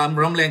สนาร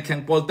ำรำแรงแข่ง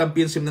พอลตั้ม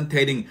ปีนสิมนั้นเท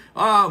ดิ้ง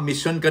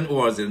mission กันอ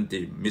วดสินที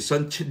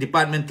mission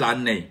department ล้าน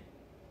ใน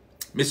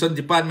mission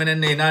department นั้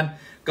นในนั้น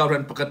เขาเรีย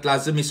นประกาศลา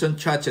ซ mission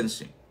church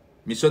สิ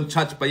mission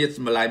church ไปยัด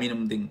มาลายมีน้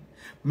ำดิ้ง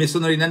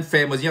missionary นั้น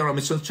famous ยังเรา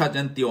mission church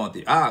นั้นตีวันที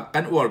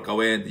กันอวดเขาเ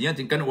องยังจ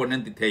ริงกันอวดนั้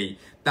นติเทย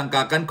ตั้งก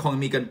ากันคง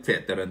มีกันเฟ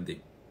ตเตอร์นั้นที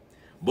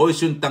บอย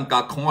สุนตั้งกา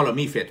คงเรา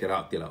มีเฟตเตอ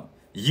ร์ที่เรา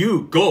You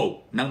go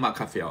นั่งมา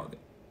คาเฟ่เอาเด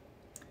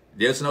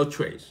There's no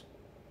choice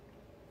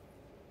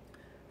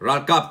รั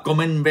ฐกับ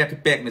comment back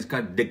means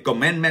the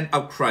commandment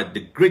of Christ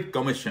the Great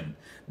Commission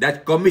that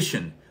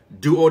commission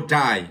do or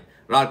die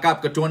รัฐกับ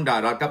กระจวนด่า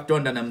รัฐกับจว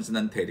นด่านำ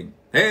นันเทดิง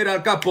เฮ้รัฐ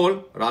กับพอล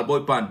รัฐบอ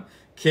ยปัน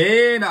เค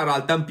น่ะรั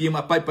ฐตั้มปีม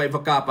าไป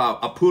ฟักกาเปล่า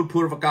พู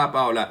ดฟักกาเป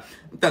ล่าละ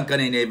ตั้งกั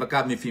นในฟักกา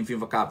มีฟิล์ม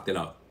ฟักกาเต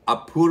ล่า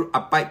พูด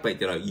ไปเ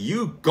ตล่า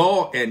You go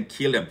and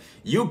kill them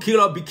You kill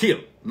or be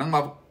killed นั่งมา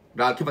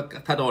รัฐคิดว่า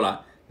ถ้าโดนละ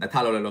นะถ้า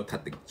เราทัด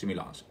ติงจิมิ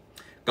ลอนส์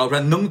เก่ารั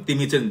นนุ่งติ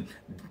มิจน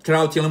ครา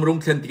วเชียงลำรุง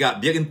เทนติกา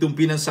เบียกันตุ้ม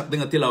ปีนั้นสักดึง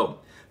ที่เรา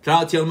ครา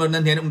วเชียงลำ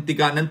นั้นเห็นติ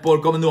กานั้นปอล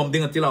ก็มันนวมดึ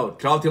งที่เรา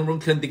คราวเชียงลำรุง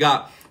เทนติกา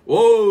โ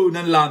อ้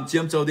นั่นลามเชี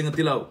ยมเจ้าดึง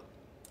ที่เรา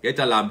แกจ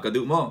ะลามกระ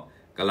ดูกมั้ง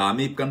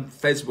kalami kan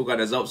Facebook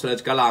ada zau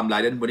search kalam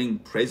lain morning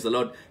praise the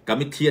Lord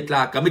kami thiat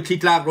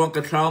la rong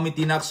katrau mi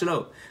tinak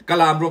slo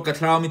kalam rong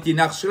katrau mi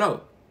tinak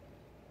slo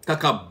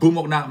kakab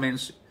bumok nak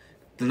mens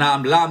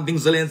nam lam ding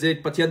zelen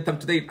zet pathian tam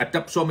today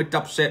atap so mi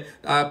tap se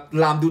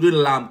lam du dun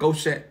lam kau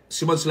se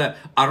simon sla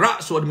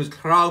ara so mi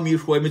trau mi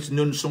roi mi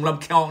nun song lam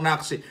khaw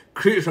nak se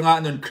khri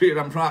ranga nun khri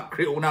ram ra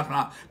khri onak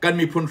na kan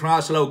mi phun ra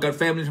slo kan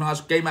family ra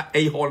ke ma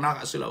ei hol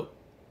nak slo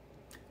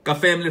ka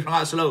family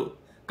ra slo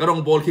ka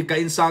rong bol ki ka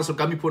insang so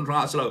kami phun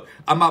ra slo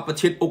ama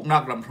pachit uk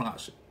nak ram ra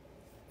se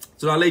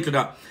so later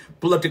na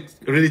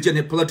religion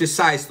he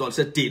politicize to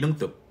se ti nung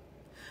tu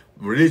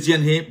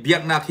religion he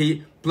biak nak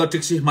hi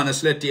politics hi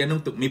manasle ti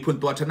anung tuk mi phun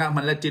to thana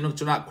man le ti nung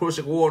chuna cross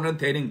war nan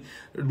thaining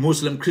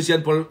muslim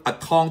christian pol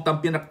athong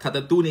tampian rak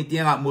thata tu ni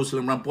tianga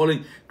muslim ram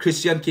polling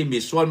christian ki mi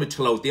swal mi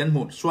thlau tian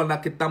mu swal na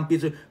ki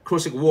tampi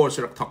cross war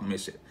rak thok me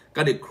se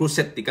ka de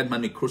crusade ti kan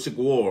man mi cross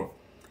war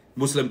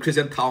muslim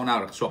christian thau na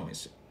rak swam me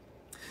se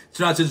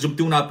chuna chun zum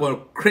tu na pol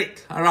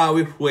create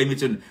arawi huai mi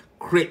chun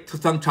create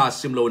thang cha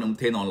simlo nam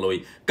the non loi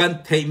kan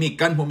thei mi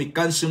kan hu mi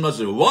kan simlo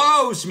zu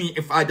wow me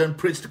if I don't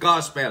preach the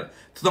gospel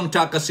thang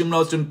cha ka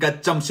simlo chun ka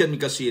cham sian mi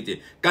ka si ti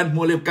kan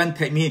mu le kan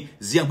thei mi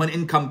ziang man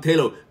income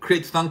thelo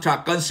create thang cha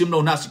kan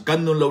simlo na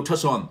kan nun lo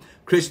thason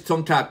create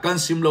thang cha kan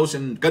simlo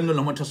sin kan nun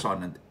lo man thason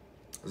nan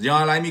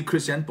ya lai mi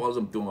christian paul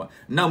zum tu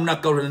nam na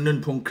ka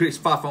nun phung chris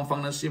fa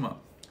fang nan sima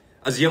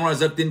aziang ra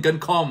zatin kan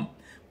khom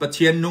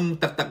pathian nung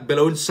tak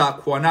belon sa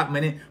khwanak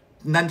meni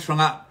nan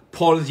thranga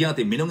Paul yang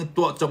ti minung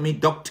tua cho mi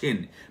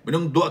doctrine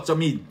minung tua cho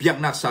mi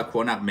biak nak sa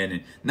khonak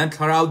men nan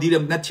tharau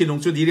diriam nan chinung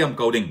chu diriam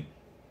coding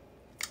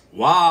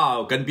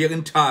wow kan biak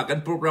in tha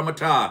kan program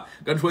tha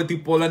kan thoi ti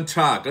polan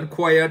tha kan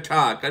choir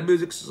tha kan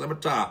music system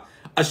tha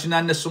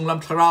asinan na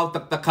sunglam tharau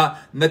tak kha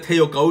na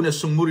theo kau na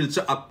sungmuril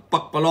cha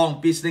pak palong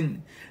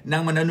pising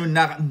nang mananun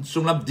nak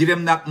sunglam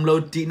diriam nak mlo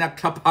ti nak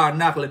thapa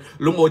nak le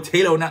lungo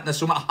thelo nak na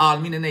suma hal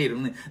mi nei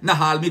na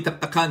hal mi tak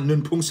kha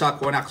nun phung sa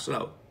khonak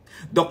slow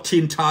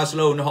doctrine cha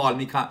slow na hal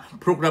mi kha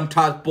program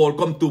cha pol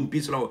kom tum pi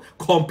slow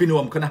kom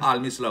pinuam khana hal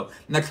mi slow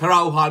na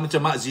tharau hal mi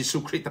chama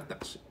jisu christ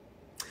tak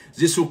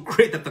jisu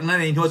christ tak na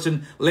nei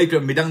hosun later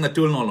midang na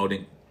tul no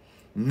loading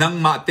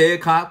nang ma te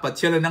kha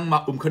pachela nang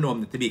ma khanom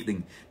na tibik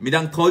ding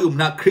midang thoi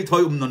na christ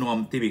thoi no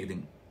nom tibik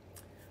ding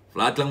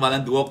flat lang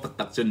walan duok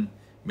tak chun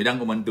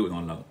midang man tu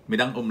non lo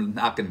midang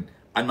akan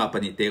an ma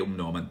pani te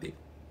no man ti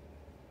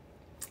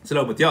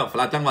selo mutia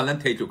flat lang walan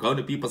thei tu kau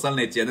ni pi pasal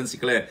ne chen nan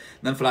sikle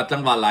nan flat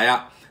lang wal la ya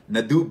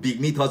na du big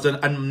mi thousand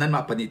an nan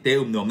ma pani te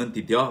nom nan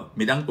ti dio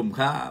midang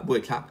kha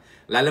buai khak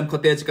lalam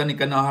khote chikan ni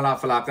kan hala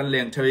fala kan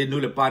leng thoi nu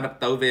le pa nak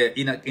tau ve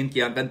in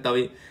kiang kan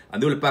tawi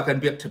anu le pa kan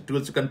biak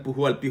thatul chikan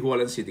pi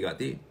hual an si ti ga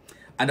ti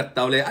anak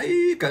tau le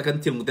ai ka kan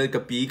thim te ka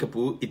pi ka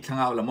pu it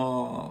thangau la mo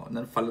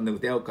nan fal nu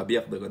te ka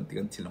biak de kan ti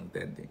kan chilong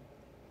ten ti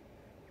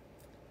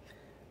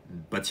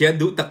pathian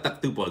du tak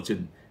tu pol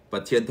chun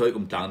pathian thoi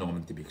tang no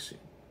man ti bik si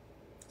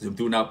zum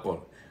tu na pol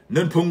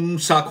nun phung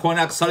sa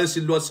khonak sal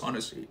sin lo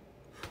sonasi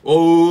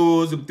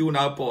oh zum tu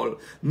na pol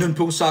nun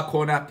phung sa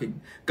khonak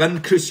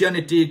kan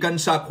christianity kan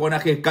sa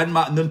khonak kan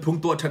ma nun phung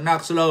to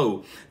thanak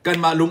slow kan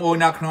ma lung o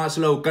na khna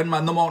slow kan ma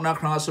nomok na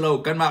khna slow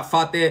kan ma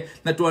fate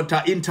na tuan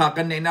tha in tha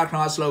kan nei na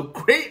khna slow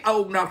create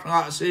au na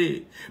khna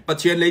si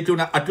pathian le tu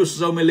na atus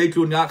zo me le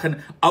tu na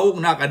khan au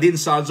na ka din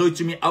sa zoi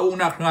chimi au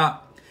na khna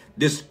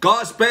this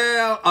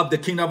gospel of the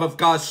kingdom of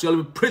God shall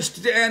be preached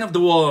to the end of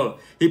the world.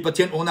 He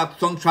pathian onak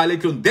song try le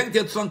tu deng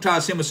te song try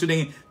sim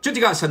suding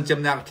chutiga san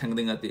chem na thang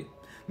ding ati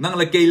nang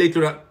la ke le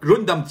tu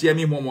rundam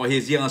chiami mo he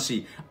jiang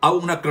si au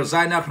na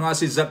krzai na khna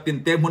si zak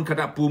tin te mun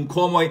khata pum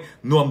khomoi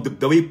nuam duk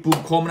dawi pum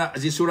khom na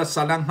ji surat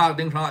salang hak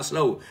ding khna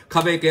slow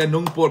khabe ke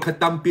nung pol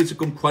khatam pi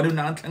chukum khwanu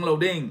na thang lo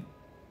ding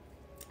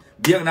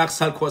biak nak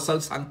sal kho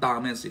sal sang ta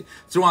men si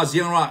chunga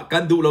jiang ra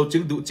kan du lo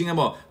ching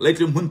emo le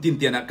tu mun tin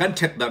tiana kan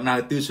thek da na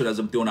tu sura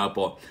zum tu na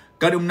po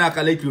kanum na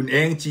ka le tu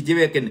eng chi ji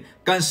ve ken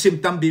kan sim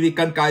tam bi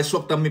kan kai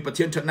sok tam mi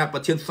pathian thak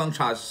pathian sang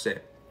cha se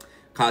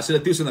kha se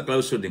tu suna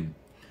close shooting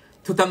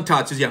tu tang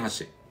cha chi jiang ha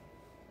se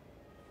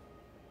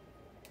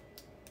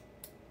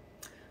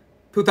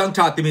tu tang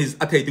cha ti mi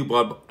athei tu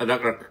bo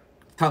rak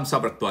tham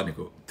sabrak to ni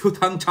ko tu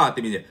tang cha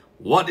ti mi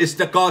what is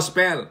the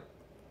gospel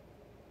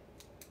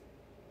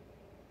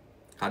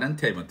hanan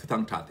thaiman tu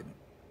tang cha ti mi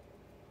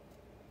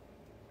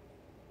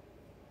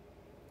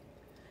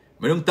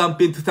menung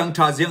tampin tu tang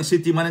cha jiang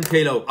city manan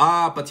thelo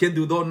pathian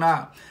du don na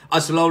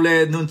aslo le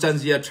nun chan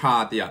zia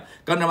cha tia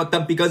kan ma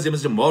tampi kan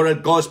jim moral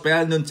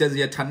gospel nun chan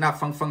zia thana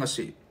fang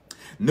asi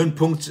nun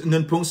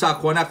phung sa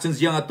khonak chen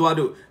jiang atwa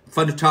du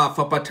fan tha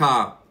fa pa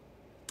tha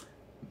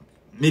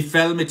mi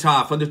fel mi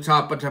tha fan tha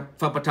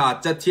fa pa tha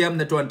cha thiam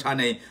na ton tha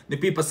nei ni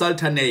pi pasal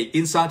tha nei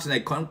insang tha nei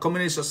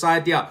communist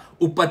society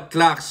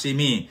upatlak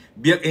simi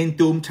biak en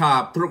tum tha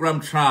program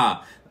tha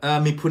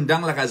mi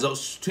phundang la ka zo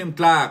stream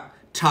tlak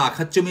tha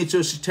khachumi chu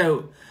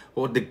sitel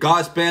oh the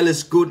gospel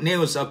is good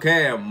news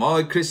okay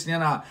moi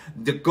christiana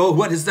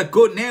what is the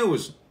good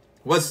news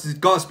was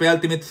gospel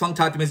ที่มีฟังช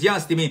าที่มียัง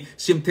ที่มี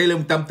ซิมเทล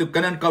มตามตุกั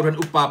นนั้นเก่าทัน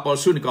อุปาปอล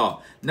สุนิกา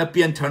นับเป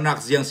ลี่ยนฐานะ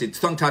ยังสิ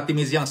ฟังชาที่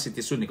มียังสิ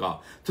ที่สุนิกา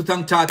ทุกทั้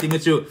งชาที่มี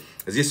จู่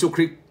ยิสุค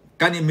ริ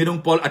กันมีรุง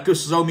ปอลอัตุ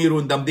สโซมีรุ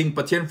นดำดิ่งป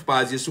ะเทียนฟ้า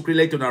ยิสุคริเ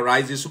ลยตุนอะไร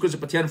ยิสุคริ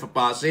ปะเทียน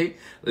ฟ้าเส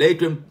เลย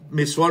ตุน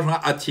มีสวรร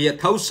ค์อาเทีย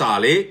เท้าสา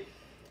เล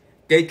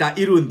เกตา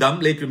อิรุนด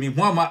ำเลยตุนมี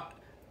หัวมา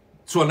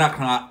ส่วนนัก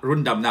รุ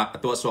นดำนัก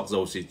ตัวสวกโซ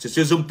สิจะ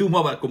ซุ่มตู้หัว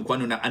มากุมควัน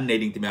นักอันใน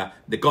ดิ่งที่มี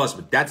the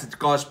gospel that's the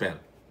gospel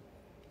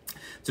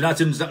ฉะนั้น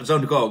จึงเรา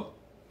ดูก็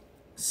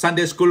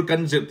Sunday school กัน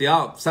จิตเดีย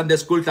ว Sunday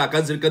school ตากั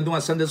นจิตกันตัว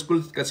Sunday school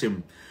กันซิม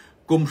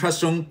กุมพระ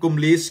สงฆ์กุม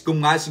ลิสกุม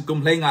งายสิกุม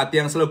เพลงอาเตี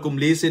ยงสลับกุม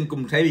ลิสินกุ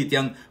มเทวิเตี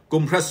ยงกุ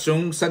มพระสง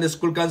ฆ์ Sunday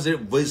school กันจิต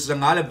วิสั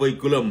งอาเลวิ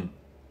กุลม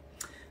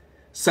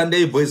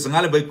Sunday วิสังอา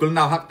เลวิกุล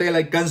น่าฮักเต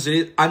ลัยกันจิ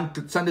ตอัน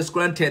Sunday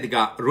school อันเทติก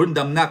ารุนด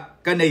ำนัก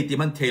กันในที่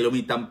มันเทล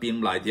มีตามปีม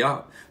หลายเดียว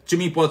จะ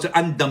มีพอจะ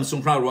อันดำสง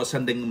ครามรัว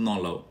Sunday งมนอง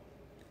เรา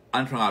อั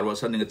นพระรัว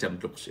Sunday ก็จ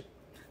ำทุกสิ่ง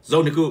เรา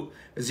นี่คือ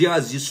เจ้า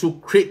ยิสุ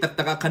คริสต์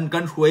ตักกั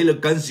นหวยเลย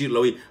กันสิล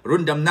อยรุ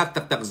นดำนัก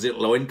ตักสิ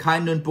ลอยขาย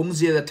นุนปุ่งเ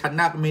สียทัน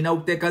นักมีนา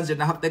เตกันสิ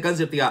นะฮักเตกัน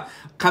สิที่อ่ะ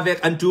ข้าเวก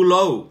อันจูโล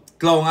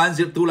กลองอัน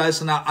สิตุลายส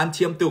นาอันเ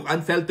ทียมตุกอัน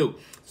เฟลตุก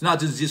สนา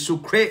จะยิสุ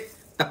คริสต์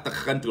ตัก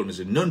กันจูลมิ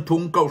สินุนปุ่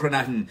งเก่าขน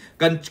าด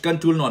กัน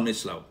จูลนอนมิ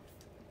สลาว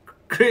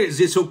คริส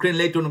ยิสุคริสต์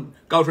เลยตุน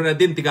เก่าขนาด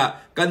ดินที่อ่ะ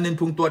กันนิน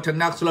ปุ่งตัวทัน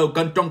นักสลาว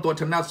กันจ้องตัว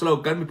ทันนักสลาว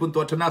กันมีปุ่งตั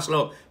วทันนักสลา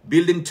วบิ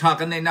ลดิ้งทา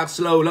กันในนักส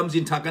ลาวลำจิ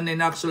นทากันใน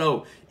นักสลาว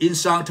อิน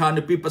สังทาน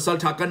ปีปัสสาวะ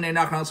ทากันใน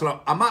นักครั้งสลาว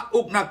อามา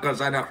อุกนักกระ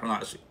จายนักครั้ง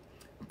สิ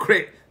คริ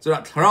สสำหรั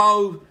บเรา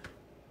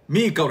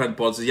มีเก่าทันพ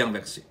อจะยังเ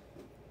ล็กสิ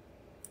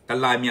กัน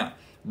ลายมี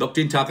ด็อกท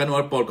รินทากันว่า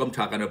พอลกัมท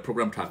ากันว่าโปรแก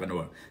รมทากัน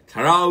ว่า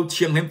เราเ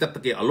ชียงเห็นตักตะ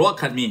เกียอล้อ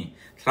ขัดมี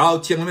เรา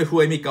เชียงไม่ร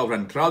วยมีเก่าทั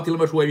นเราที่เรา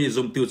ไม่รวยมี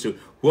ซุ่มติวจู่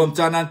หัวมจ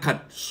านันขัด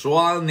สว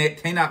ลเนทเ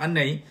ทนักอันไห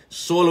น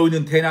โซโลนึ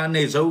นเทนักอันไหน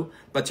เจ้า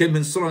ปัจเจกเป็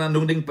นโซโลนัน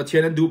นุ่งดิ่งปัจเจก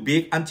นั้นดูบิ๊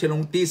กอันเชล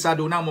งตีซา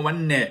ดูนักมัน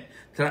เน่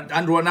อั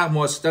นรัวนัก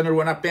มัวสตันรั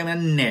วนักเป้มั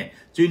นเน่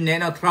จุดเน่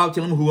นักเราที่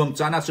เราหัวมจ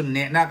านักสุดเ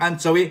น่นักอัน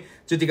เจ้า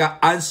จุดที่ก็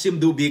อันซิม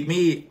ดูบิ๊ก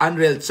มีอันเ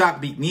รลจัก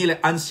บิ๊กมีและ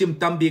อันซิม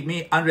ตั้มบิ๊กมี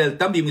อันเรล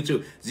ตั้มบิ๊กมีจู่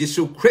ยิ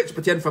สุคริสต์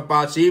ปัจเจกฟ้าป่า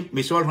ซิม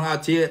มิสวรรค์อา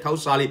เทียเท้า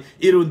สาลี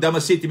อิรุนดามา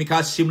ซิที่มีค่า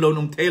ซิมโล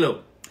นุ่งเทโล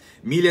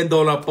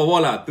$1,000,000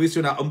 pawala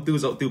tuisuna tu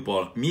zau tu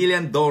pol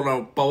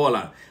 $1,000,000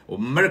 pawala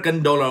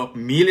American dollar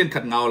million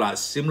khat ngaula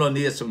simlo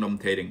ni sumnom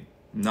trading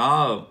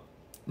no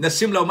na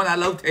simlo man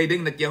allow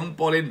trading na kyang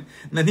polin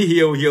na ni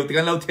hiu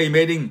tikan allow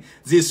trading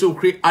jisu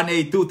christ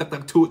ane tu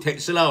tak tu tek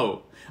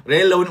slow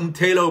relo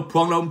telo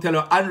phuang lo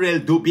telo unreal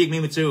du big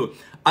mi chu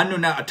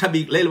anuna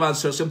athabik lelwan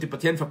so somti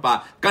pathian fa pa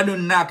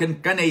kanuna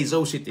kan ei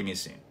zo city mi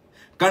se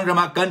kan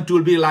rama kan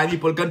tul bi lai mi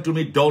pol kan tul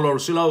mi dollar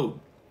slow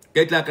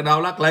kết là cái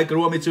nào lắc lại cái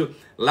ruộng mình chứ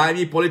lại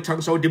vì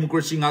politics sau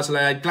democracy ngã sẽ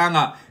lại clang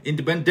à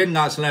independent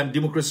ngã sẽ lại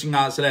democracy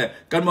ngã sẽ lại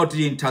cái một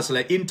tin thà sẽ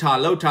lại in thà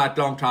lâu thà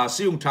long thà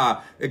siêu thà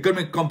cái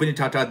mình company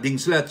thà đỉnh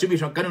sẽ lại chúng mình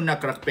cái nó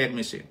nạc rắc bẹt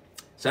mình sẽ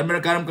sản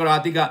America làm cái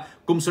gì cả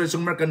cùng soi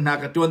sung America nạc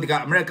cái tuần thì cả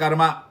America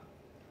mà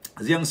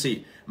riêng gì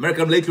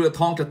America lấy từ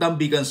thong thà tâm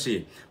bị cái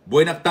gì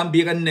bồi nạc tâm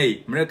bị cái này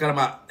America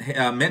mà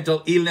mental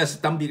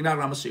illness tâm bị cái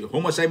nào gì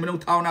homosexual mình không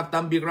thao nạc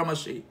tâm bị cái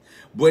gì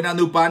bồi nạc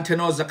nupan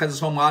theno zakat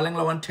song malang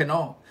lawan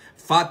theno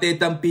Fate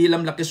tampi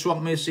lam laki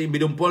suak mesi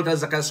bidum pol ta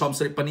zakat som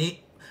sri pani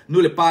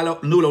nu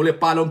lo le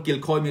palong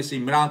kil khoi mesi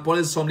mirang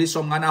pol som li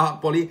som ngana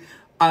hak poli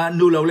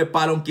nu lo le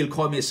palong kil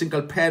khoi mesi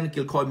single pen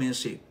kil khoi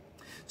mesi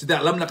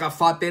chuda lam laka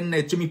faten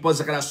ne chumi pol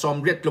zakat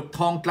som ret luk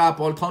thong tla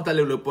pol thong ta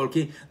le pol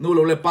ki nu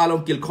lo le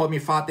palong kil khoi mi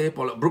fate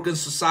pol broken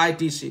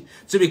society si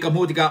chumi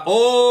kamutika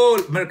all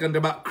American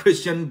about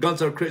Christian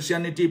guns or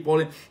Christianity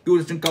pol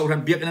tu chung kau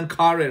ran biak nan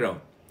kharero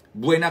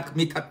buenak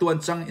mi thatuan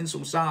chang in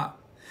sumsa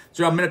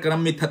cho America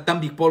nam mit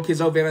thatam big pol ke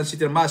zau vegan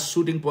sitter mass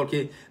shooting pol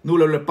ke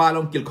nulo le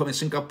palong kil comment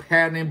singa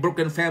pair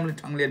broken family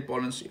thanglen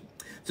policy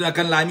cho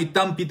kan lai mi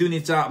tam pi tu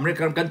ni cha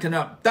America kan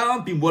thana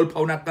tam pi bol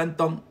phau na kan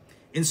tong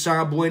in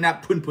sa boina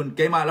phun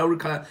ke ma lo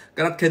kha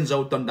karak ken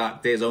zau ton da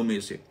te zau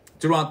mi si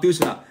cho tu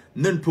sa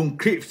nun phung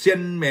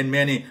Christian men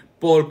ni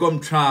pol kom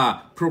tra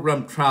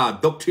program tra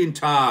doctrine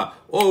tra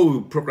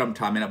oh program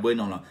tra mena boy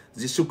nong la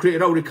jisu kri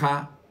rau ri kha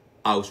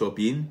au so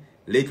pin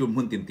le kum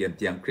hun tin tian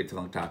tiang krit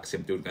thang ta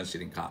sem tu kan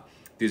siring kha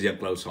ที่ยัง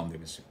กล่าวสอนเดิ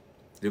มสิ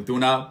ยังตัว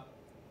น่ะ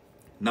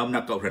น้ำนั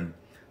กเอาเรื่อง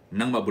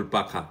นั่งมาบุลป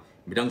ากค่ะ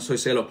มีดังสวย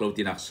เซลล์กล่าว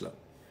ที่นักสลาว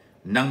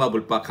นั่งมาบุ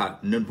ลปากค่ะ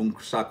นินพุง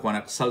สากว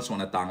นักสัลสว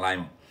นต่างลาย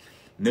มั้ง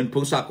นินพุ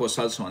งสากว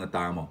สัลสวน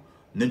ต่างมั้ง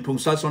นินพุง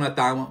สัลสวน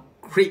ต่างมั้ง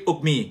ครีอุก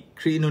มี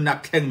ครีนุนัก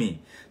แข่งมี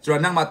จวน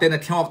นั่งมาเต้น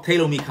แข่งออกเท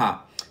โลมีค่ะ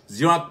จ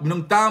วนนุ่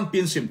งตามปี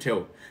นสิมเทล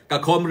กับ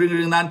คอมเรื่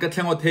องนั้นก็แ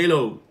ข่งออกเทโล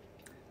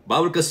บาว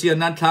ลกเสีย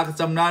นันทัก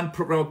จำนานโป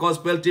รแกรมกอส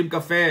เปลทีมก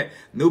าแฟ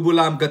นูบุ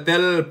ลามกาเต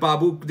ลปา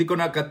บุกดิโก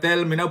นากาเตล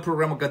มินาโปรแก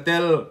รมกาเต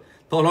ล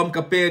ทอลอมก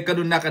าเปกระ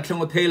ดุนนักแข่ง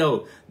เทโล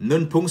นุ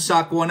นพุงสา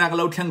กวนักเ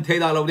ราแข่งเท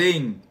ดาเราดิ้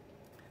ง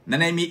นั่น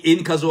เองมีอิน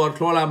คาซัวร์ท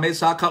อลาเม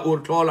สาคาอู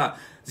ร์ทอลา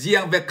เจีย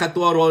งเวกคา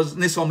ตัวโรส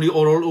ในสมรีโอ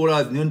โรลอูรา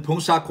นุนพุง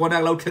สากวนั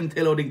กเราแข่งเท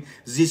โลดิ้ง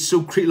จิสุ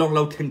ครีลองเร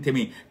าแข่งเท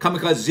มีคำ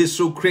ว่าจิ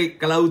สุครี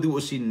กเราดู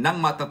สินั่ง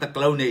มาตัดก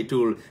ล่าวในทู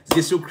ล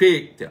จิสุครี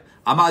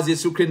อามาจิ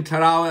สุครีนคา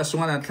ราวส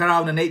งานคารา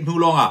วในนู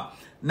ลองอ่ะ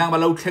นั่งมา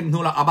เราแข่ง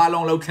นู่นละอาบาลอ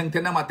งเราแข่งเท่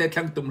านั้นมาแต่แ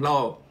ข่งตุ่มเรา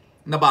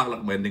หน้าบางหลั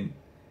กเหมือนหนึ่ง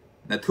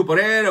นะทุบเ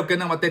ร่เราเกิน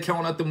นั่งมาเตะช่อง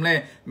นะตุ้มเล่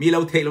มีเรา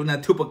เทเรานะ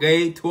ทุบเกย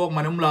ทวง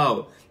มันเรา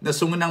นะ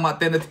ส่งนั่งมาเ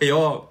ตะนะเทียว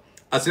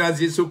อาศัย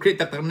ยิสุคริสต์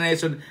ตักใน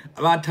ส่วน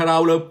มาทารา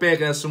วเราเป๊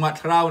กสมั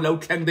ทราวเรา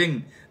แข่งดิ่ง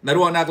นะ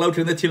รัวนักเรา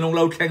ถึงนะทิ้งลงเ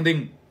ราแข่งดิ่ง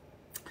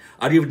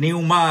a new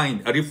mind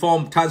a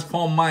reform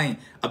transform mind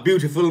a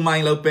beautiful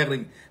mind เราเป๊กดิ่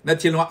งนั่น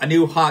ทิ้งว่า a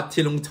new heart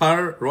ทิ้งลงทา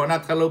ร์รัวนั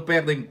กเราเป๊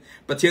กดิ่ง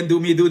ปัจเจียนดู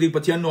มีดูดิ่ง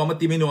ปัจเจียนนัวมา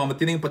ตีมีนัวมา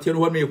ตีดิ่งปัจเจียน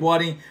หัวมีหัว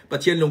ดิ่งปัจ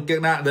เจียนลงแกะ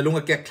นะเดี๋ยวลง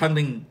แกะครั้ง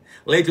ดิ่ง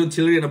เลยจน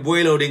ชิลเรียนบวย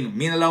เราดิ่ง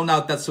มีเราหนาว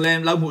ตัดสเลม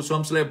เราหูสว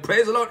มสเลม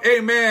praise the Lord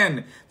amen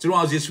จนว่า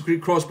ยิสุคริส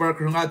ต์ cross ปากข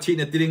องอาชีเ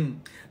นี่ยดิ่ง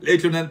เลย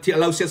จนนั้นที่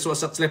เราเสียสละ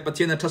สักสเลปปัจเ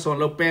จียนทัศน์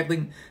เราเป๊กดิ่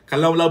งขัน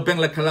เราแบ่ง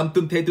ละขันเรา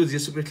ตุ้มเทตุยิ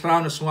สุคริสต์คราว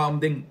น์สวาม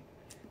ดิ่ง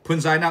พุ่น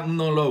ใจนัก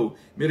มุ่งเรา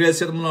มีเรื่องเ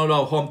สียมุ่งเรา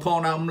หอมทอง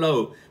นักมุ่งเรา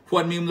คว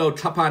รมีมุ่งเรา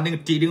ทับผ่านดิ่ง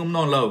จีดิ่ง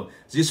มุ่งเรา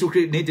ยิสุค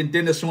ริสต์นี่จริ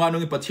งๆเนี่ยสวามดิ่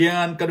งปัจเจีย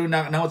นกรุณา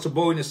หนาวสบ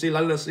ายเนี่ยสิ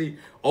ลัลสิ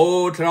โอ้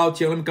เราเ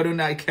ชียงมันกรุ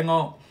ณาแข็งอ๋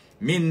อ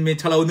มินมี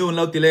ทะเลนู่นเ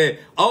ราติเล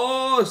โอ้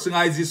สง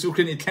ายยิสุค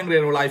ริสต์อีกแข็งเร็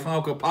วไลฟ์ฟังเอ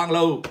ากับพังเร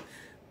า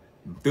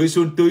ตุย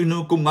ซุนตุยนู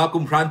กุมงากุ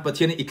มพรานปัจเ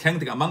จียนอีกแข็ง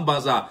ถึงมังบา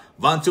ซา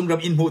วันจุงร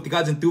ำอินหูติกา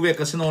จนตัวเว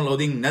กสนองเรา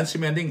ดิ่งนั่นสิ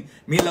แม่ดิ่ง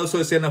มีเราสว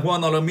ยเซนหัว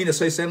นเรามีเรา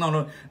สวยเซนเรา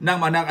นั่ง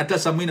มานั่งอัต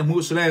สามีนหู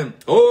สเลม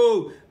โอ้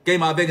เก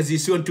มาเวกยิ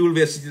สุนตูเว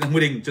สิตั้งมื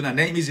อดิ่งจนนั้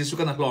นมียิสุ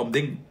กันนักลอม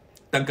ดิ่ง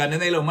ตั้งกัน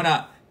ในเรามันอ่ะ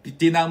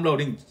ตีน้ำเรา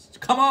ดิ่ง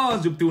come on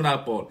จุดตัวน่า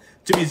ปอล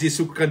จะมียิ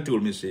สุกันตู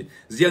มิสิ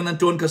เสียงนั้น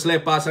จวนกันสเล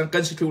ปาสังกั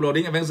นสิทูเรา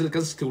ดิ่งเอเวนซิลกั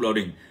นสิทูเรา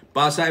ดิ่งป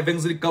าสายเอเวน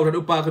ซิลเก่าทัด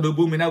อุปาคดู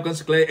บูมินาวกัน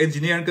สิเลเอนจิ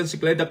เนียร์กันสิ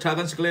เลดักทา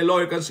กันสิเลลอ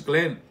ยกันสิเล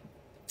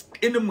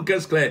อินดุมกัน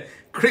สเกล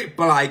คริป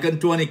ลายกัน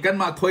ตัวนี้กัน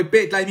มาถอยเป๊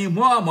ะใจมี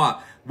หัวมา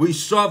we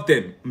solve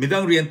them มีดั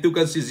งเรียนตัว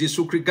กันสิยิ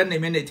สุคริสต์กันใน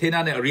เมนเทน่า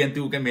เนี่ยเรียน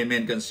ตัวกันเม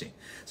นกันสิ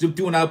จุด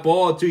ตัวน่าพอ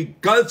จุด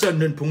กัลจัน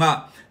นุนพุงะ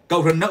เก่า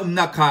ทันนัก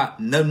นักข่า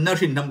นัก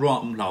ชินน้ำร้อ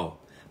นเรา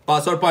ปา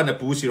สอร์ปานะ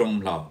ปูสิร้อง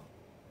เรา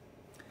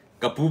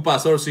กับปูปา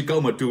สอร์สิเก่า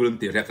มาดูเรื่อง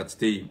ตีเรียก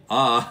ตี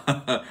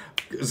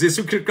ยิ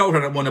สุคริสต์เก่าทั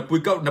นมันนะปุย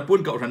เก่านะปุน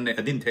เก่าทันในอ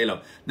ดีตเทเรา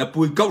นะ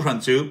ปุยเก่าทัน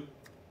จู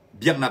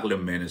เบียกนักเล่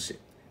มเมนสิ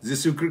ยิ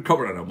สุคริสต์เก่า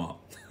ทันมา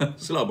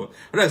สลับ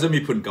เรื่องจะมี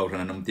ผลเก่าทั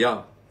นน้ำเดียว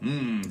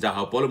จะห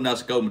าพอลมน่า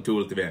สเก่ามาดู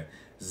ตัวเอง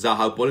จะ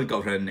หาพอลเก่า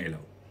ทันเนี่ยเร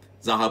า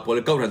จะหาพอล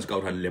เก่า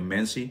ทันเลมเม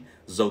นสิ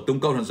จะตุ้ง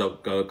เก่าทั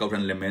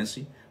นเลมเมน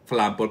สิฟล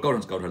ามพอลเก่า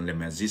ทันเลม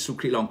เมนสิสุ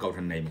คริลองเก่า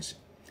ทันในมิสิ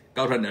เ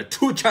ก่าทัน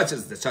two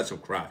churches the church of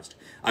Christ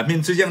อามิน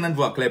สุดยังนั้น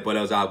ว่าเคลปอลเร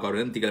าจะเอาเก่า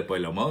ทันตีเคลปอล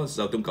เรามั้งจ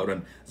ะตุ้งเก่าทัน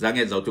จะเ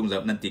งี้ยจะตุ้งจะ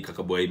นั่นตีขับ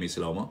บ่อยมิสิ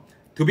เรามั้ง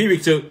to be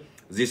with you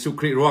ยิสุ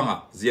คริร้องอ่ะ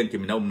เสียงกิ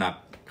มน้ำหนัก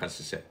ขัดเ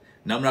สีย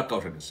น้ำหนักเก่า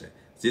ทันเสีย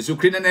ยิสุ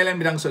คริสต์นั่นเอง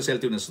มีดังโซเชียล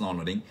ที่นั่นสนองเ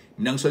ราดิ้ง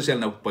มีดังโซเชียล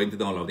นั่นพอยต์ที่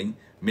นั่นเราดิ้ง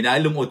มีได้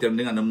ลุงโอเทม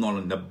ดิ้งอันนั้นนอน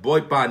เราบอ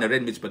ยป้านั่นเร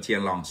นมิสปะเทียน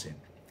ลองเสีย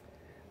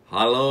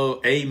Hello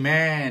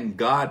Amen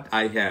God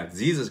I have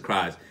Jesus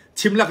Christ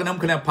ชิมลักน้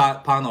ำคะแนน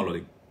พานอนเรา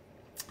ดิ้ง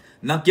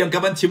นักเกี่ยงกั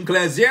บชิมคะแน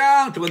นเสีย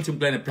งทุกคนชิม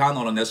คะแนนพาน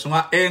อนเราเนี่ยสง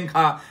ฆ์เอง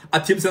ค่ะอา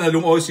ทิมเสนอลุ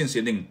งโอชินเสี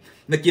ยดิ้ง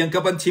นักเกี่ยงกั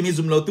บชิมิ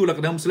ซุมเราตู้ลัก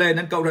น้ำเสล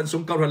นั้นเก่าทันส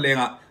งเก่าทันเลง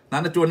อ่ะนั่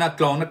นตัวนัก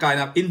กลองนักกาย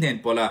นักอินเทน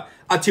พอละ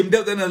อาทิมเดีย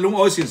วกันลุงโ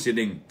อชินเสีย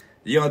ดิ้ง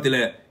ยังติเล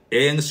ยเอ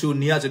งสุ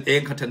นียจนเอ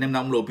งขัดทนน้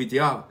ำโลพิจ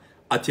าร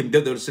อาทิมเดื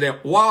อดเสีย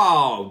ว้า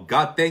ว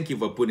God thank you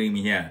for putting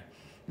me here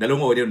นั่นลง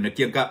โอเดียวนักเ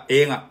กี่ยงกับเอ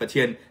งอ่ะประเท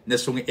ศนั่น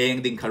ส่งเอง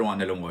ดิ้งคารวาน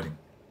นั่นลงโอดิ้ง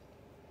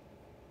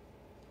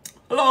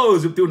Hello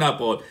สุดที่น่า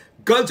พอ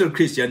Culture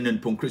Christian นั่น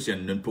พง Christian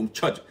นั่นพง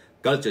Church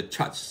Culture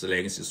Church แสด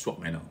งสิ่งสวด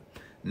ไหมเนาะ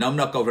น้ำ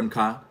นักเก่าทัน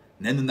ข้า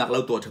นั่นนักเล่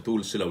าตัวชัตุ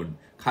ลสิลาวน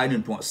ใครนั่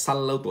นพงสัล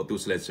เล่าตัวตุ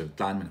สเลส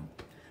ตานไหมเนาะ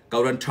เก่า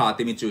ทันชา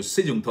ติมีจู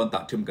สิจุงทอนตั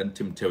ดทิมกัน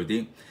ทิมเทวดิ้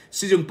ง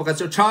สิจุงประกา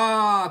ศชา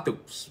ตุ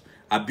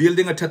a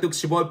building a tatuk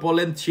siboy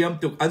polen thiam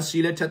tuk an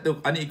sile tatuk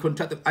an ikon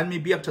tatuk an mi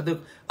biak tatuk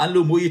an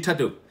lu mui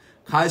tatuk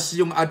khai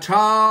siyung a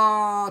tha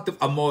tuk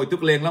amoy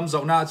tuk leng lam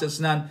zau na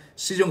chasnan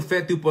siyung fe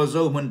tu po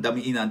zo mun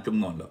dami inan tum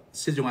ngon lo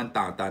siyung an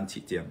ta tan chi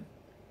tiam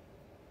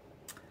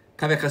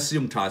kha ve kha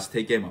siyung tha ste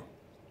ke ma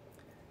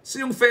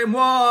siyung fe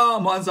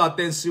mo an za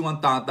ten siyung an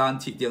ta tan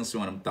chi tiang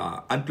siyung an ta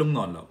an tum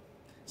ngon lo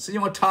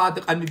siyung a tha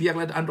tuk an mi biak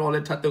la an ro le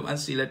tatuk an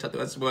sile tatuk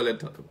an siboy le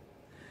tatuk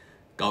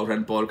เก่าทั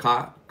นปอลค่ะ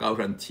เก่า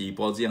ทันชีป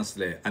อลเซียงส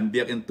เลอันเบี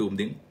ยกอันตูม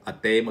ดิ้งอัต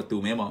เตมาตู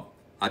มเอม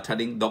อัต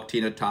ดิ้งด็อกที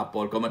นทาปอ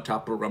ลก็มาทา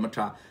โปรแกรมมาท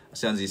าเ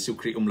ซนซิสุ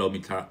ครีเรามี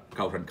เ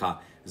ก่าทันค่ะ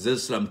เจ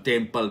สลัมเท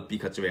มเพิลปี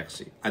คัจเวก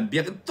ซีอันเบี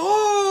ยกอันตู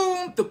ม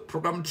ตุกโปร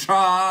แกรมท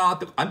า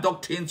ตุกอันด็อก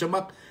ทีนจะมั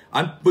ก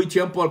อันปุยเที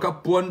ยมปอลกับ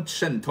ปวนเซ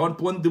นทอน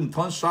ปวนดุมท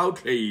อนซาว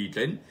ทรีเ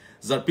ล่น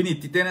จัดพินิ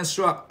ติเตนัส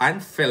วักอัน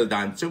เฟล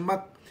ดันจะมั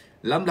ก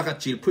ลำลัก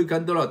จิลพุยกั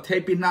นตลอดเท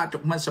ปินาจุ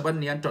กมันสบัน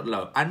เนียนจดเรา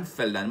อันเฟ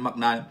ลดันมัก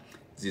นาย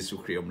เจสุ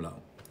ครีเรา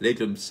เล็ก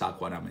ลมสา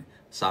กวานาเม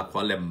สากว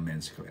าเลมเมน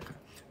ส์ครับ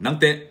นั่ง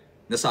เตะ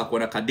นั่งสากวา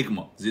นาคดิกโม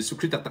เจสุ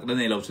คริสต์ตักนั่น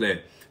เองเราเลย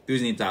ตัว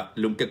นี้จะ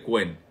ลุงเก็กกว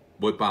น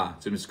บอยป้า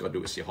จะมีสกัดดู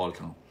สิฮอล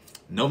ทั้ง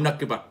น้องนัก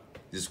กิบะ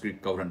เจสุคริส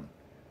ต์เก่าทัน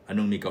อัน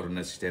นู้นมีเก่าทันใน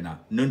สิเทน่า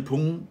นุ่นพุ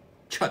ง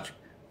ชัด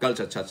กัล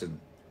ชัดจน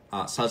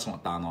สารสม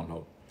ตานอนเรา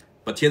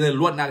ประเทศนั้น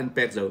ล้วนนักเป็นแป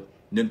ลกเจอ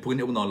นุ่นพุง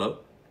นี่อุ้งนอนเรา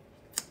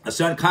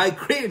ส่วนใคร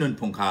ครีนุ่น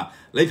พุงค่ะ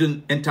เลยจน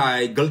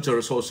entire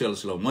culture social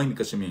เราไม่มี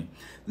กระสิมี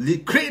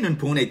ครีนุ่น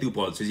พุงในตัวบ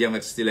อลจะยังไ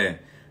ม่สติเลย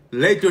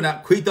เลยจนนะ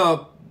คุยต่อ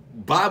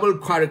Bible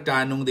character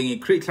นุ่งดิ้ง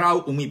คริสต์เรา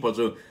อุ้มีพอจ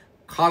ะ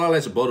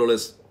colorless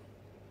borderless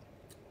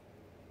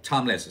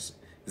timeless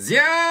เสี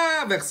ย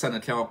เวกสัน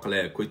เที่ยวคล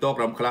คุยต่อก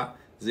รำคลา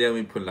เจีย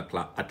มีพลหลักล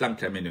ะอัตลังแ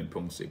ค่เมนุนพ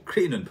งศ์ค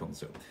รีนุนพงศ์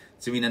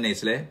จะมีนั่นเอง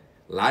เลย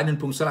หลายนุน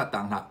พงศ์สลัดต่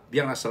างละเบี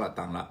ยงละสลัด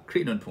ต่างละครี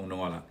นุนพงศ์น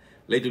วละ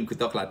เลยดุนคุย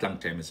ตอกละอัตลัง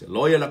แค่เมนุนล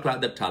อยหลักละ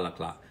ดัดทาหลัก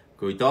ละ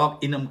คุยตอก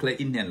อินนมเคล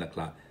อินเฮนหลัก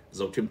ละจ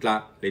บทิมละ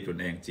เลยดุน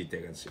เองจีเต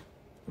กันสิ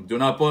ดู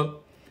น่าพอ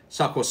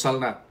สักคนสัล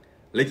นัก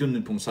เลยดุนนุ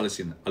นพงศ์สัล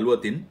สินอลว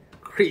ติน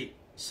ครี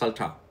สัล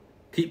ท่า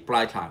ที่ปล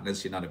ายท่านั่น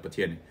สินาในประเท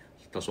ศนี้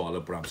ถ้าสวาล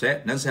ปรามเส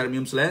นั่นเซอร์มิ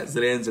มส์เลยเจ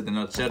ริญจะนั่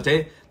นเซอร์เท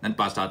นั่น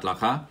ภาษาตะ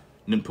ค่ะ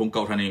นุนพงศ์เก่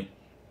าท่านี้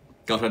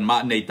เก่าท่านมา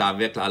ในตาเ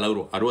วกลาเรา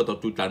อารวตัว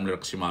ตุตันมัน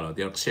รักษาเราเ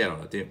ดี๋ยวรักษาเรา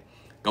เดี๋ยว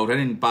เก่าท่า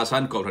นี้ภาษา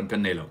เก่าท่านกั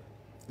นเนล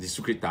ดิส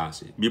คริตา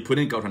สิมีพูด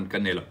ถึงเก่าท่านกั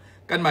นเนล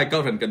กันไม่เก่า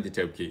ท่านกันที่เ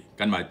จ้ากี้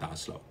กันไม่ตา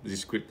สเราดิ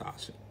สคริตา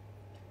สิ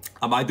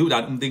อาไม่ดูด้า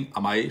นดิ้งอา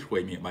ไม่รว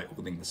ยมีอาไม่อุ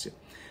ดิ้งสิ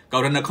เก่า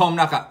ท่านนักคอม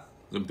นักอะ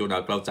จำตัวนั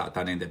กเราจะต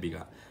าเนนเดบิก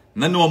ะ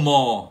นั่นนัวมอ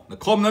นัก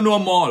คอมนั่นนัว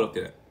มอหรอกเ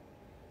ดี๋ยว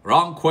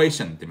wrong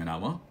question ที่มันเอา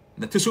มั้ง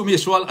นั่นที่สุดมี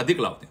สวลอดีต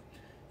เราเนี่ย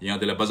ยังเ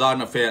ดี๋ยวบาซาร์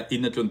น่ะเฟย์อิน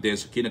นัดลุนเต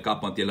สกินกับ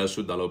มันที่เรา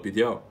สุดดาลพิเ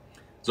ดียว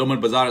จอมัน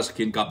บาซาร์ส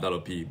กินกับดาล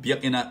พิเบียก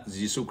อินะ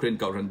ยิสุคริน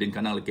กับรันดินกั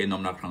นนั่งเล่นน้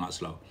ำนักครั้งอัส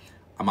ลาว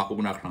อามาอุก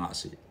นักครั้งอัส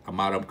ซีอาม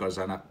ารัมกัรซ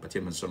านักปะเทีย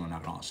นมันส่งนั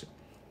กครั้งอัสซี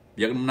เ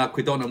บียกน้ำนักคุ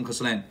ยตัวน้ำขส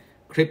เลน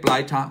คลิปไล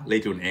ท์ท่าเลย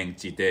จุนเอง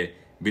จีเต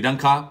บิดัง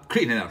ค่าค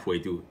ลิปเนี่ยรวย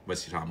ดูบั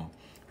สิราม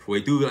รวย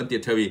ดูอันที่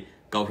ทวี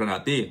กับรัน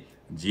ตี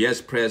GS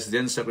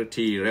President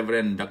Secretary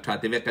Reverend Dr.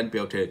 เทเวกันเปี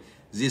ยวเท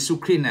ยิสุ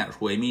ครินเนี่ยร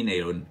วยมีใน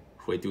รุ่น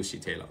รวยดูสิ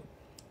เทเรา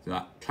ใช่ไหม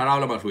ถ้าเรา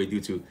ละมารวยดู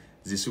จู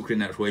ยิสุคริน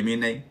เนี่ยรวยมี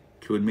ใน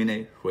คลุนมีใน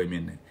รวยมี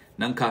ใน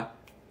นั่งค่ะ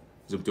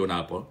จุดตัวน่า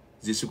พอ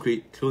ยิสุคริ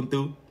คลุน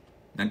ตู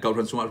นั่นเก่า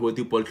ทันสมัยรวย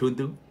ตูพอลคลุน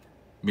ตู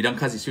มีดัง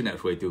ค่ะยิสุเนี่ย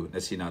รวยตู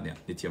นั่นสินาเนี่ย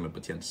นิติยังเป็นป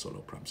ฏิญาณโซโล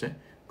พรามเซ่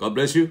God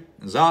bless you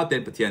จ้าเต็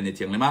นปฏิญาณนิ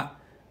ติยังเลยมา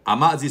อา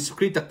มายิสุค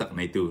ริตักใ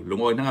นตูลง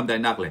อ้อยนั่งอันใด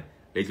นักเลย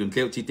เลยจุนเ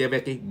ที่ยวจีเทเว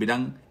กี้มีดั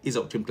งอิจฉ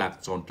าทิมกลัก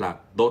โซนกลัก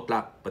โดดกลั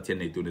กปฏิญาณ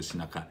ในตูนั่นสิ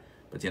นาค่ะ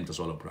ปฏิญาณโซ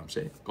โลพรามเ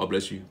ซ่ God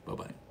bless you bye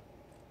bye